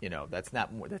 That's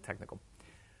not more that technical.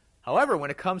 However,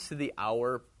 when it comes to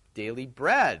our daily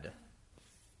bread,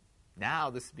 now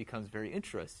this becomes very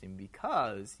interesting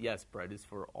because, yes, bread is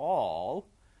for all.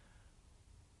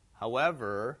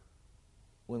 However,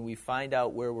 when we find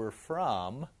out where we're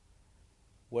from,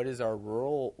 what is our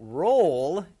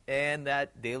role in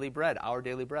that daily bread, our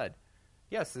daily bread?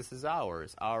 Yes, this is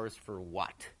ours. Ours for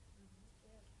what?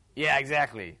 Yeah,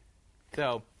 exactly.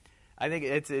 So I think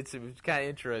it's kind of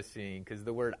interesting because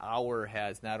the word "our"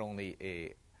 has not only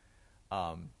it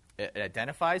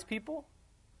identifies people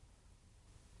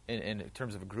in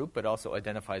terms of a group, but also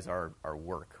identifies our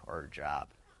work, our job.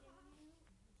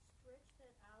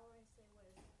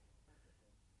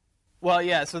 Well,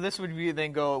 yeah, so this would be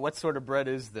then go, what sort of bread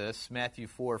is this? Matthew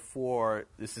 4:4,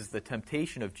 this is the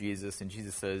temptation of Jesus, and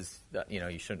Jesus says that,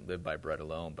 you shouldn't live by bread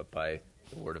alone, but by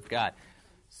the word of God.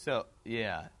 So,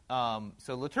 yeah.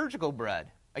 So liturgical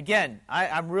bread. Again,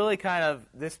 I'm really kind of,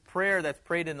 this prayer that's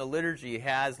prayed in the liturgy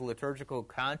has liturgical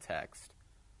context.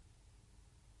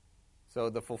 So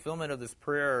the fulfillment of this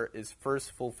prayer is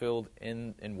first fulfilled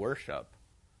in worship.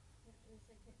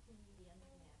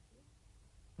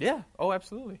 Yeah. Oh,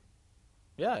 absolutely.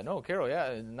 Yeah. No, Carol.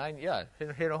 Yeah. 9. Yeah.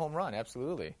 Hit a home run.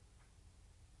 Absolutely.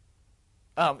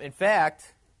 In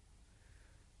fact.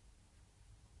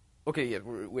 Okay. Yeah.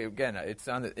 Again, it's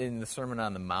in the Sermon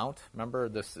on the Mount. Remember,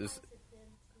 this is.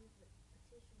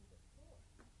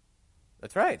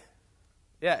 That's right.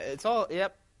 Yeah. It's all.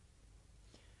 Yep.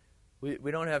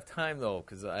 We don't have time, though,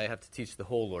 because I have to teach the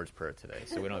whole Lord's Prayer today,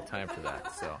 so we don't have time for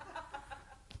that. So,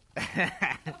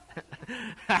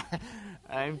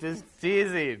 I'm just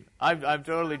teasing. I'm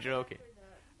totally joking.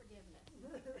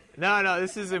 No,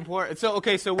 this is important. So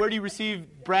where do you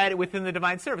receive bread within the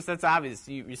divine service? That's obvious.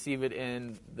 You receive it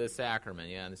in the sacrament,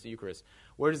 in the Eucharist.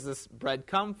 Where does this bread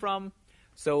come from?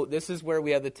 So this is where we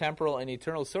have the temporal and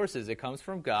eternal sources. It comes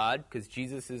from God, because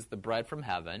Jesus is the bread from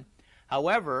heaven.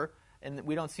 However, and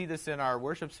we don't see this in our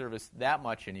worship service that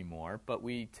much anymore, but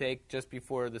we take just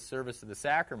before the service of the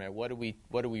sacrament. What do we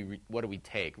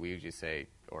take? We usually say,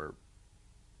 or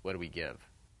what do we give?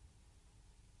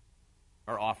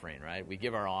 Our offering, right? We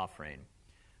give our offering.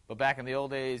 But back in the old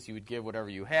days, you would give whatever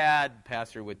you had.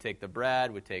 Pastor would take the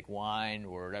bread, would take wine,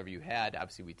 or whatever you had.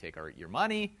 Obviously, we take your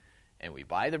money, and we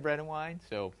buy the bread and wine.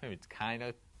 So it's kind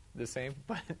of the same,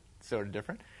 but sort of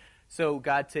different. So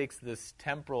God takes this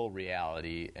temporal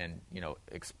reality and,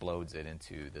 explodes it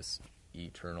into this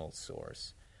eternal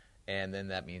source. And then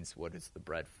that means, what is the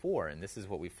bread for? And this is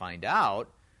what we find out,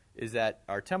 is that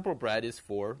our temporal bread is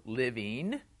for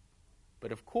living.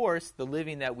 But of course, the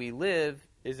living that we live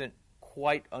isn't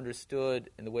quite understood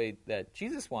in the way that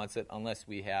Jesus wants it unless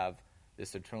we have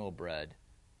this eternal bread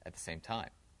at the same time.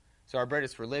 So our bread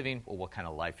is for living. Well, what kind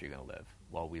of life are you going to live?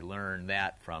 Well, we learn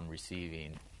that from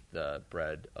receiving the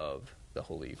bread of the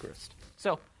Holy Eucharist.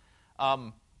 So,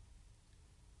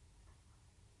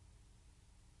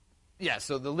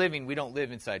 so the living, we don't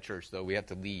live inside church, though. We have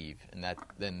to leave. And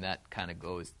that kind of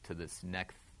goes to this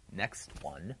next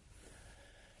one.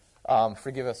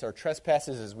 Forgive us our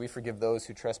trespasses as we forgive those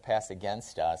who trespass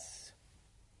against us.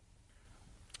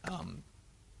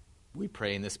 We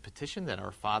pray in this petition that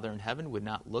our Father in heaven would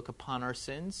not look upon our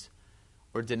sins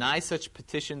or deny such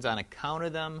petitions on account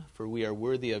of them, for we are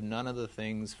worthy of none of the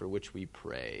things for which we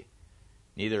pray.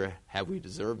 Neither have we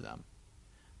deserved them,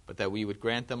 but that we would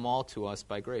grant them all to us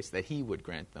by grace, that he would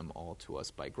grant them all to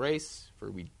us by grace, for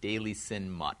we daily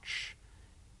sin much,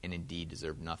 and indeed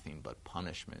deserve nothing but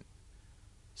punishment.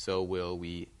 So will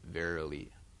we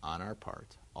verily, on our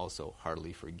part, also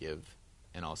heartily forgive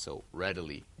and also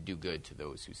readily do good to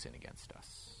those who sin against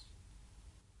us.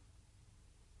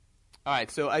 All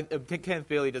right, so I think Kenneth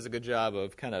Bailey does a good job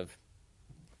of kind of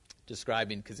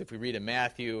describing, because if we read in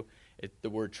Matthew, the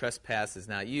word trespass is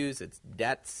not used. It's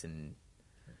debts and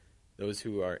those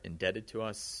who are indebted to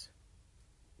us,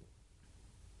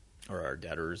 or our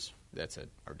debtors. That's it,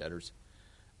 our debtors.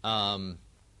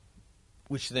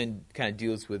 Which then kind of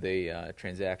deals with a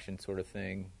transaction sort of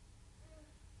thing.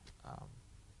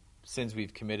 Sins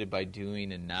we've committed by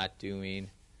doing and not doing,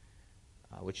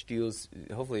 which deals,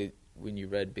 hopefully, when you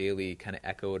read Bailey, kind of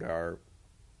echoed our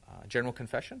general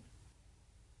confession.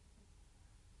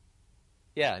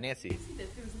 Yeah, Nancy. I see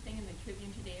that there was a thing in the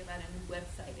Tribune today about a new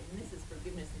website, and this is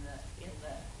forgiveness in the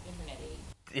internet age.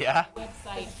 Yeah. A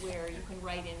website where you can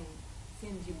write in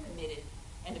sins you've committed,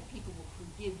 and if people will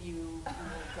forgive you, you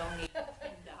will donate $10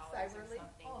 or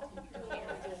something to your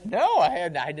charity. No,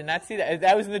 I did not see that.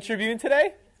 That was in the Tribune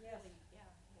today?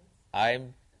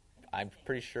 I'm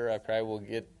pretty sure I probably will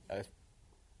get a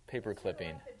paper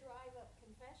clipping.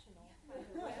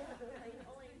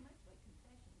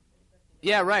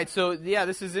 Yeah, right. So,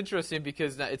 this is interesting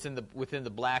because it's within the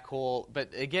black hole.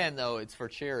 But again, though, it's for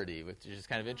charity, which is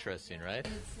kind of interesting, right?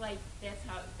 And it's like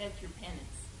that's your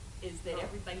penance, is that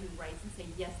everybody who writes and say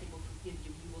yes, they will forgive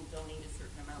you, you will donate a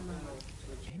certain amount of money.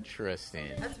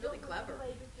 Interesting. That's really clever.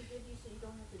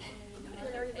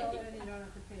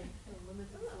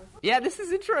 Yeah, this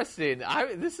is interesting.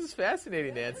 This is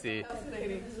fascinating, Nancy.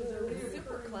 Fascinating.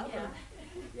 Super clever.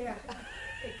 Yeah.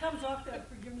 It comes off that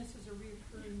forgiveness is a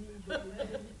reoccurring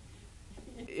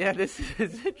need. Yeah, this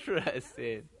is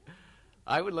interesting.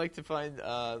 I would like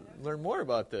to learn more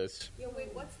about this. Yeah,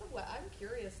 wait, what's the I'm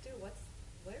curious too.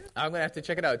 Where? I'm going to have to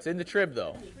check it out. It's in the Trib,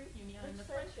 though. In the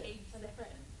front page section.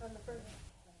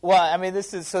 Well, I mean,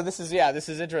 this is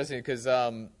interesting because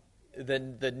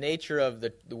the nature of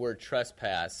the word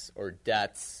trespass or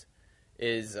debts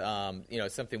is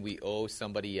something we owe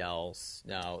somebody else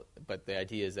now, but the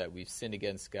idea is that we've sinned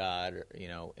against God,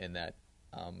 and that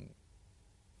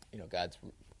God's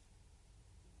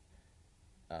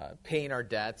paying our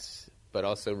debts, but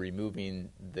also removing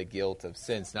the guilt of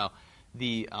sins. Now,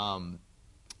 the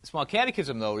Small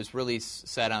Catechism, though, is really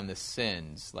set on the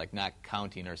sins, like not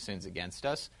counting our sins against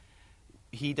us.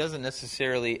 He doesn't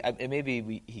necessarily,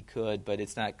 maybe he could, but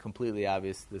it's not completely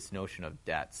obvious, this notion of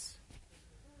debts.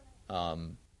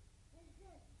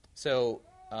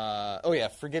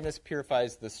 Forgiveness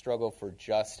purifies the struggle for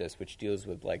justice, which deals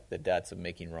with like the debts of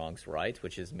making wrongs right,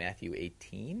 which is Matthew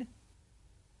 18.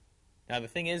 Now the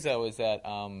thing is, though, is that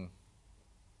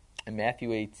in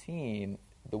Matthew 18,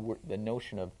 the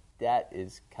notion of debt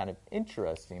is kind of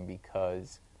interesting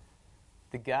because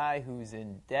the guy who's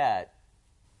in debt,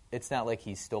 it's not like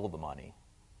he stole the money.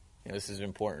 This is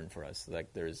important for us.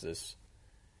 Like there's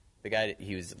the guy,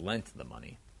 he was lent the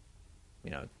money.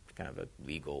 Kind of a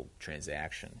legal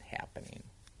transaction happening.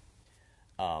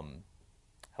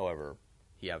 However,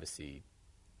 he obviously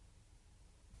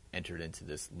entered into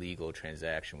this legal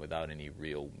transaction without any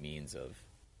real means of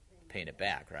paying it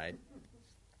back, right?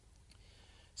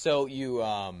 So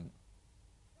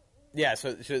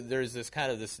so there's this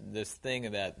kind of this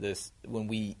thing that when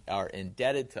we are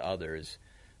indebted to others,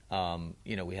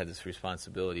 we have this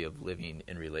responsibility of living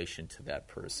in relation to that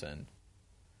person.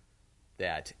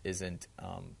 That isn't,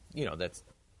 that's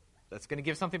going to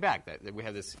give something back. That we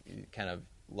have this kind of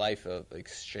life of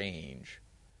exchange.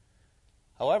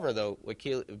 However, though, what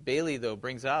Bailey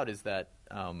brings out is that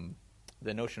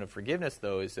the notion of forgiveness,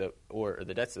 though, is that, or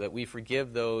the debts that we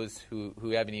forgive those who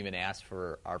haven't even asked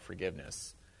for our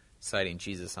forgiveness, citing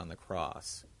Jesus on the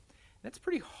cross. And that's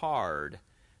pretty hard,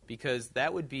 because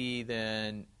that would be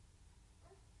then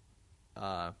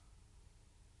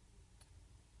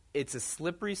it's a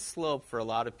slippery slope for a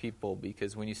lot of people,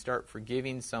 because when you start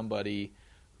forgiving somebody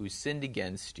who sinned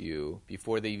against you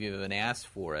before they've even asked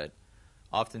for it,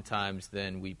 oftentimes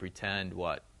then we pretend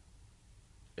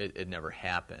it never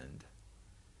happened.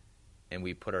 And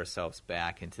we put ourselves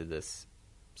back into this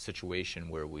situation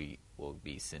where we will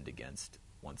be sinned against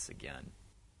once again.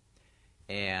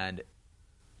 And,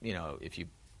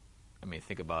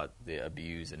 think about the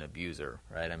abuse and abuser,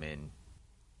 right?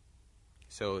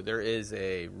 So there is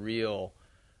a real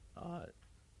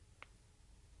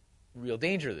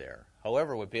danger there.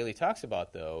 However, what Bailey talks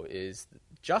about, though, is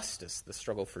justice, the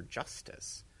struggle for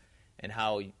justice. And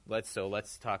how,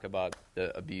 let's talk about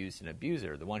the abused and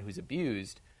abuser. The one who's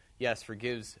abused, yes,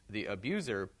 forgives the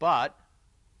abuser, but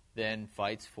then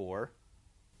fights for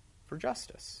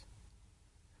justice.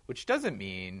 Which doesn't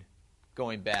mean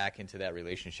going back into that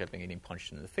relationship and getting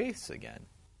punched in the face again.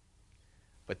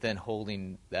 But then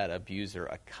holding that abuser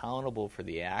accountable for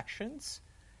the actions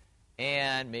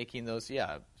and making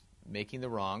the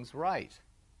wrongs right.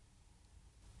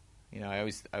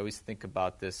 I always think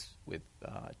about this with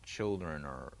children,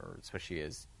 or especially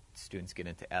as students get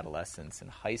into adolescence and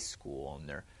high school, and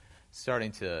they're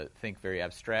starting to think very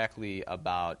abstractly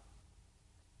about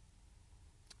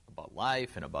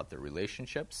life and about their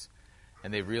relationships,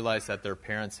 and they realize that their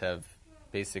parents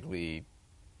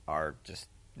are just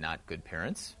not good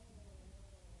parents,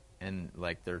 and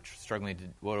they're struggling to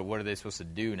what are they supposed to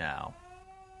do now?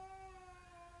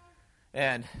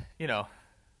 And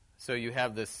so you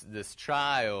have this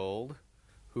child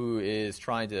who is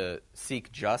trying to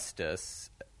seek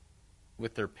justice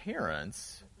with their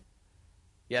parents,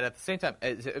 yet at the same time,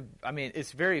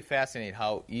 it's very fascinating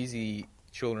how easy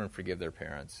children forgive their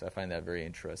parents. I find that very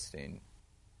interesting,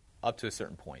 up to a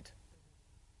certain point.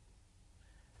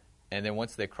 And then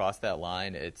once they cross that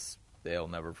line, they'll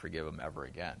never forgive them ever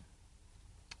again.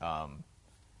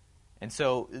 And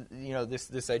so,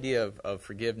 this idea of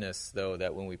forgiveness, though,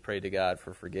 that when we pray to God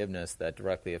for forgiveness, that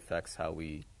directly affects how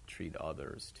we treat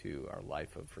others, to our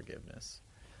life of forgiveness.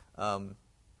 And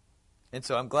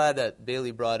so I'm glad that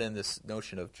Bailey brought in this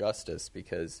notion of justice,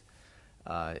 because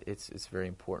it's very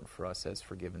important for us as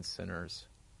forgiven sinners.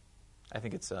 I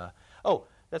think it's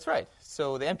that's right.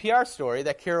 So the NPR story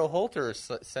that Carol Holter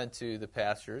sent to the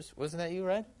pastors, wasn't that you,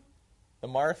 Red? The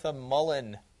Martha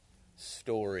Mullen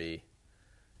story.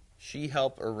 She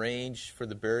helped arrange for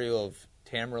the burial of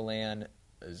Tamerlan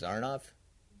Zarnoff,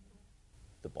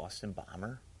 the Boston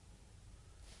bomber.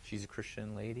 She's a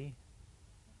Christian lady,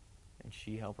 and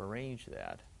she helped arrange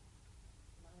that.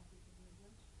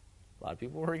 A lot of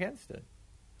people were against it.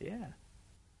 Yeah.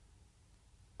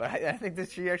 But I think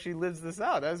that she actually lives this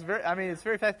out. That's it's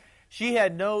very fast. She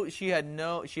had no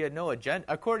agenda.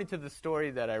 According to the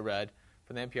story that I read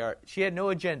from the NPR, she had no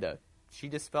agenda. She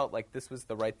just felt like this was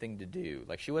the right thing to do.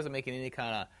 Like, she wasn't making any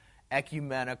kind of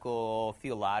ecumenical,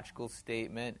 theological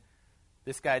statement.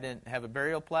 This guy didn't have a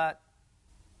burial plot.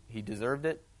 He deserved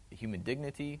it, human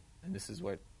dignity, and this is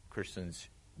what Christians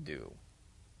do.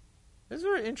 This is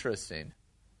very interesting.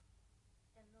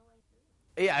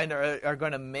 Yeah, and are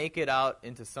going to make it out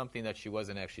into something that she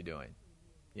wasn't actually doing.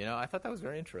 I thought that was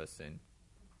very interesting.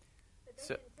 But they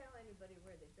didn't tell anybody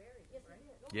where they buried him, right?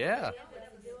 Yeah. It's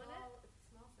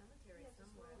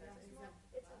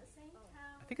in the same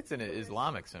town. I think it's in an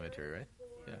Islamic cemetery, right?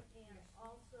 Yeah. And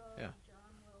also, Yeah.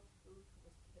 John Wilkes Booth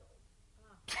was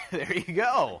killed. There you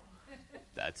go.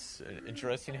 That's an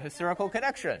interesting historical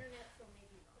connection.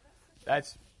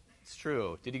 It's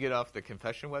true. Did you get off the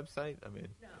confession website? No.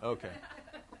 Okay.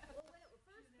 Well, when it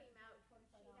first came out,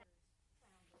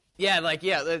 she had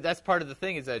Yeah, that's part of the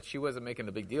thing, is that she wasn't making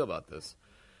a big deal about this.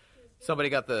 Somebody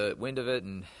got the wind of it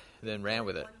and then ran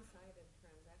with it. One-sided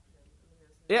transaction.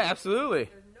 Yeah, absolutely.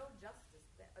 There's no justice.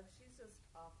 She's just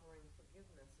offering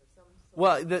forgiveness or some sort.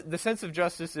 Well, the sense of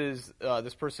justice is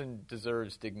this person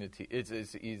deserves dignity.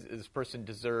 This person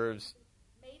deserves.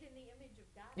 made in the image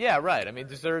of God. Yeah, right.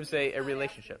 Deserves a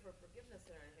relationship. For forgiveness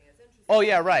or anything. It's interesting. Oh,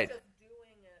 yeah, right. Just doing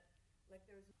it like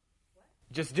there's what?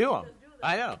 Just do them. Just do them.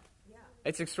 I know. Yeah.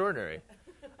 It's extraordinary.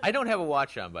 I don't have a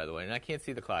watch on, by the way, and I can't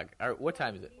see the clock. What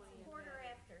time is it? Quarter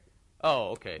after,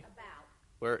 Oh, okay.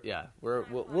 about.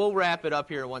 We'll wrap it up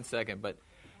here in 1 second. But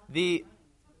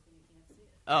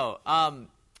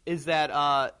is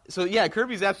that so? Yeah,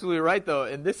 Kirby's absolutely right, though,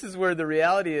 and this is where the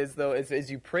reality is, though, is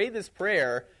as you pray this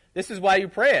prayer. This is why you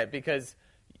pray it, because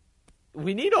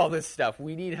we need all this stuff.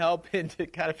 We need help in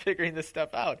kind of figuring this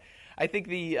stuff out. I think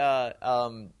the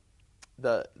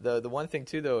one thing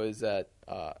too, though, is that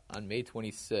on May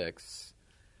 26th,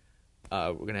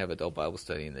 we're going to have adult Bible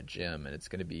study in the gym, and it's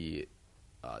going to be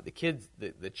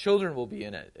the children will be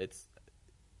in it.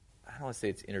 I don't want to say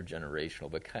it's intergenerational,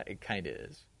 but it kind of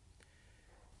is.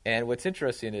 And what's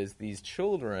interesting is these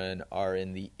children are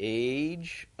in the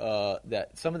age that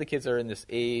some of the kids are in this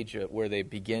age where they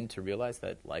begin to realize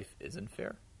that life isn't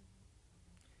fair.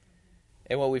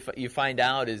 And what you find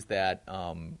out is that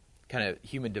kind of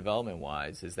human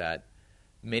development-wise is that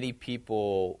many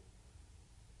people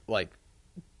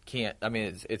can't. I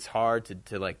mean, it's hard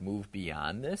to move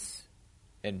beyond this,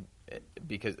 and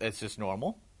because it's just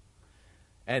normal.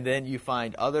 And then you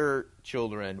find other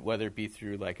children, whether it be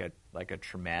through like a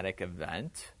traumatic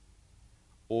event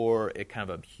or a kind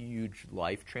of a huge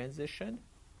life transition,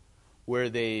 where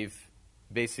they've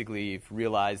basically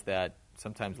realized that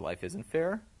sometimes life isn't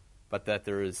fair, but that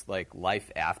there is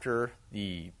life after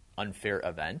the unfair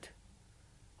event.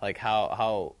 Like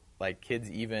how kids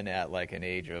even at an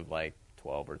age of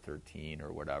 12 or 13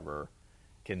 or whatever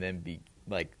can then be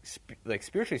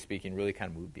spiritually speaking really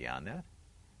kind of move beyond that.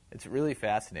 It's really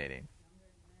fascinating.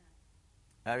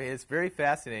 I mean, it's very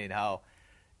fascinating how.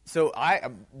 So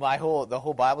the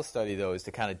whole Bible study though is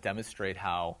to kind of demonstrate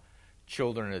how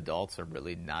children and adults are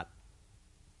really not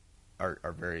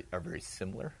are very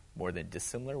similar, more than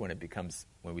dissimilar when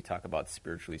we talk about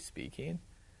spiritually speaking.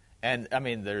 And I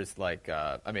mean, there's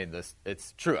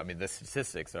it's true. I mean, the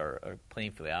statistics are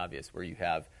painfully obvious where you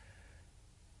have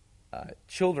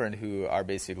children who are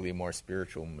basically more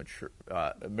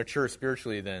mature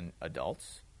spiritually than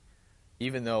adults,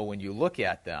 even though when you look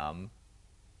at them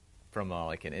from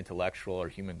an intellectual or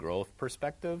human growth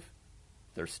perspective,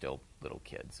 they're still little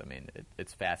kids. I mean,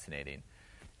 it's fascinating,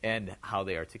 and how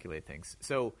they articulate things.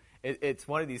 So it's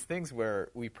one of these things where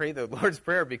we pray the Lord's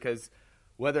Prayer because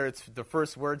whether it's the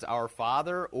first words, Our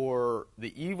Father, or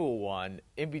the evil one,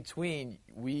 in between,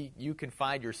 you can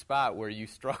find your spot where you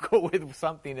struggle with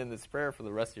something in this prayer for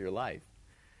the rest of your life.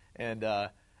 And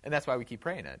that's why we keep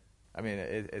praying it. I mean,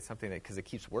 it's something because it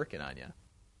keeps working on you.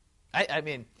 I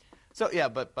mean, so yeah,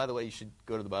 but by the way, you should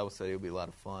go to the Bible study. It'll be a lot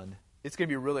of fun. It's going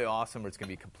to be really awesome, or it's going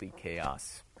to be complete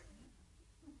chaos.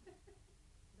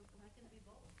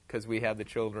 Because we have the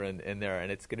children in there,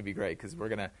 and it's going to be great because we're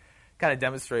going to kind of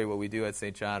demonstrate what we do at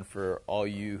St. John for all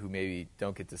you who maybe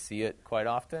don't get to see it quite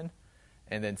often,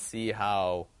 and then see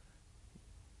how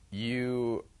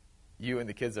you and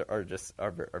the kids are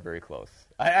very close.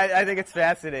 I think it's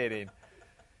fascinating,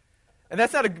 and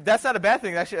that's not a bad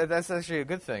thing. Actually, that's actually a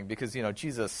good thing because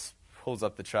Jesus holds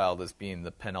up the child as being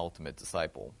the penultimate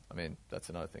disciple. I mean, that's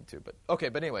another thing too. But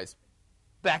anyways,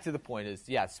 back to the point is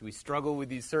yes, we struggle with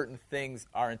these certain things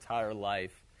our entire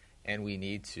life, and we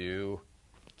need to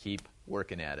keep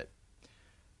working at it.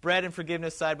 Bread and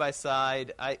forgiveness side by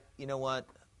side. You know what?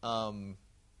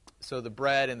 So the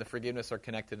bread and the forgiveness are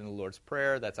connected in the Lord's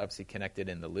Prayer. That's obviously connected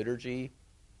in the liturgy.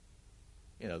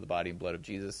 The body and blood of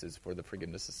Jesus is for the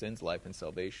forgiveness of sins, life, and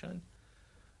salvation.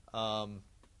 But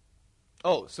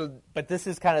this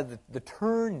is kind of the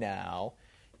turn now,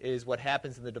 is what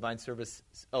happens in the divine service.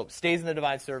 Stays in the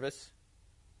divine service,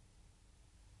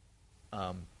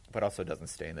 but also doesn't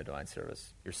stay in the divine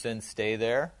service. Your sins stay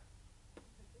there,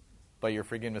 but your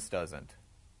forgiveness doesn't.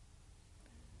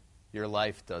 Your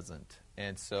life doesn't.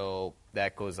 And so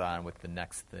that goes on with the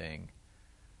next thing.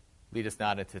 Lead us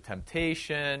not into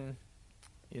temptation.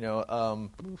 All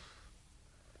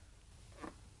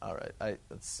right,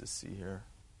 let's just see here.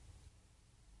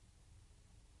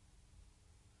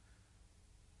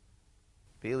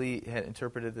 Bailey had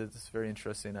interpreted this very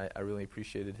interesting. I really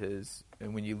appreciated his.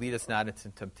 And when you lead us not into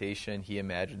temptation, he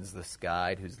imagines this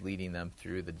guide who's leading them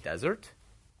through the desert.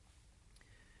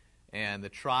 And the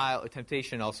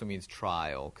temptation also means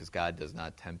trial, because God does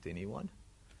not tempt anyone.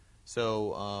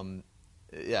 So,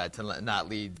 to not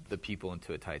lead the people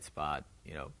into a tight spot.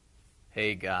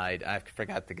 Hey, guide, I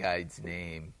forgot the guide's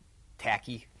name.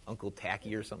 Tacky, Uncle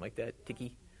Tacky or something like that.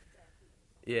 Ticky?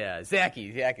 Yeah,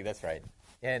 Zachy, that's right.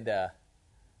 And,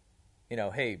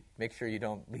 hey, make sure you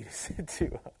don't lead us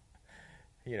into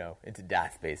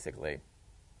death, basically,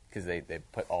 because they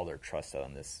put all their trust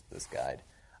on this guide.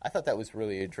 I thought that was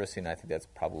really interesting. I think that's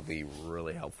probably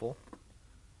really helpful.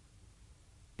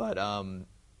 But,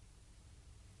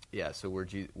 so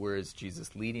where is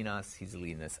Jesus leading us? He's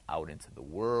leading us out into the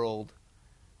world.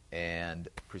 And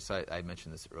I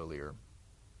mentioned this earlier.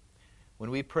 When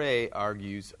we pray,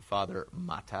 argues Father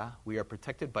Mata, we are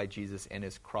protected by Jesus and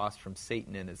his cross from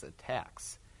Satan and his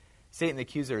attacks. Satan the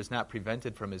accuser is not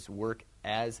prevented from his work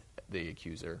as the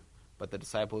accuser, But the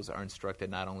disciples are instructed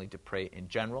not only to pray in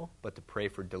general, but to pray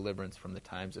for deliverance from the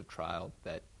times of trial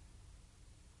that,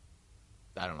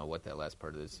 I don't know what that last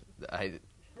part is.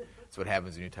 It's what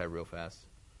happens when you type real fast.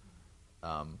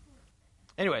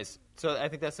 Anyways, so I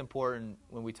think that's important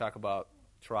when we talk about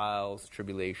trials,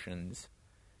 tribulations,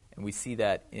 and we see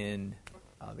that in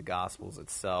the Gospels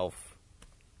itself,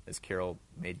 as Carol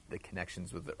made the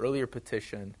connections with the earlier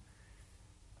petition.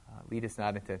 Lead us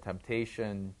not into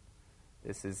temptation.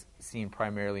 This is seen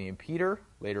primarily in Peter,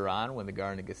 later on when the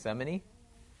Garden of Gethsemane,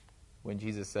 when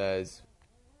Jesus says,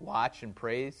 watch and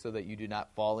pray so that you do not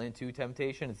fall into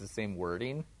temptation. It's the same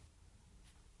wording.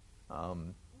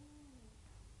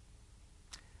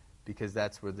 Because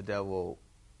that's where the devil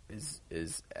is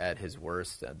at his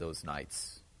worst at those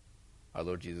nights. Our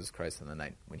Lord Jesus Christ on the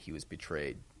night when he was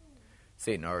betrayed.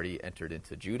 Satan already entered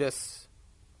into Judas.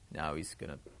 Now he's going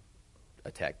to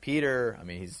attack Peter. I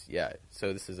mean,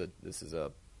 so this is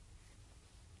a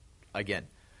again,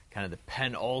 kind of the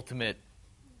penultimate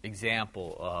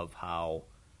example of how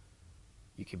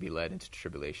you can be led into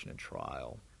tribulation and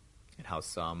trial, and how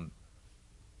some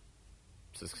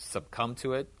succumb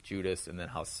to it, Judas, and then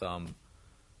how some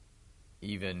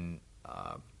even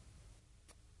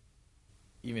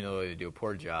though they do a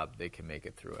poor job, they can make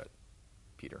it through it,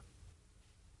 Peter.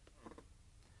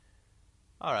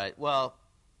 All right, well,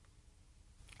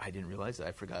 I didn't realize that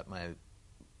I forgot my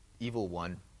evil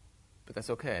one, but that's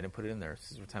okay. I didn't put it in there.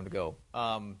 This is time to go.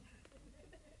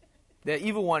 The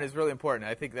evil one is really important.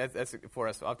 I think that's for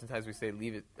us. Oftentimes we say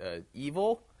leave it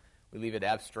evil. We leave it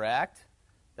abstract.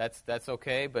 That's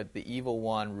okay, but the evil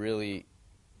one really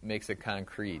makes it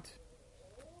concrete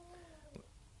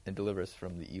and delivers us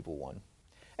from the evil one.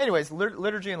 Anyways,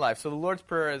 liturgy and life. So the Lord's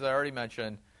Prayer, as I already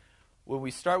mentioned, when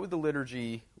we start with the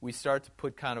liturgy, we start to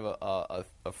put kind of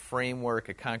a framework,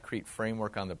 a concrete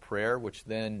framework on the prayer, which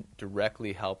then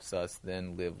directly helps us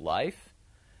then live life.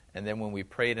 And then when we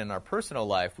pray it in our personal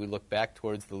life, we look back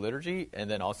towards the liturgy and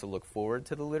then also look forward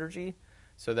to the liturgy,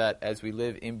 so that as we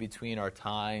live in between our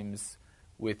times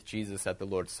with Jesus at the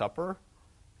Lord's Supper,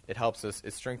 it helps us,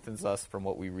 it strengthens us from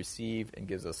what we receive and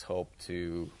gives us hope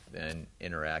to then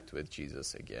interact with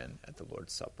Jesus again at the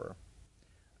Lord's Supper.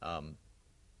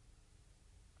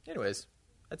 Anyways,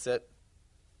 that's it.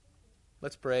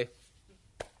 Let's pray.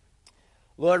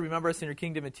 Lord, remember us in your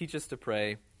kingdom and teach us to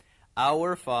pray.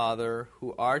 Our Father,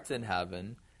 who art in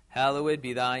heaven, hallowed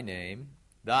be thy name.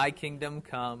 Thy kingdom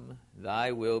come,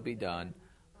 thy will be done,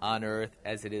 on earth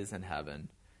as it is in heaven.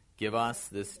 Give us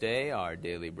this day our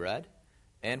daily bread,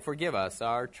 and forgive us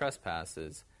our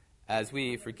trespasses, as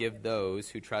we forgive those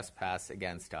who trespass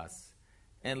against us.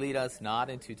 And lead us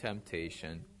not into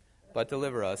temptation, but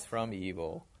deliver us from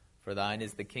evil. For thine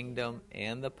is the kingdom,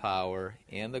 and the power,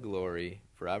 and the glory,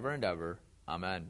 forever and ever. Amen.